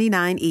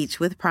 $9.99 each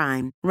with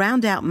Prime.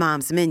 Round out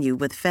Mom's menu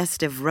with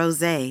festive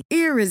rosé,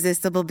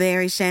 irresistible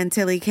berry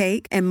chantilly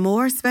cake, and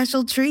more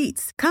special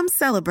treats. Come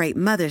celebrate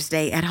Mother's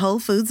Day at Whole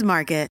Foods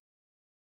Market.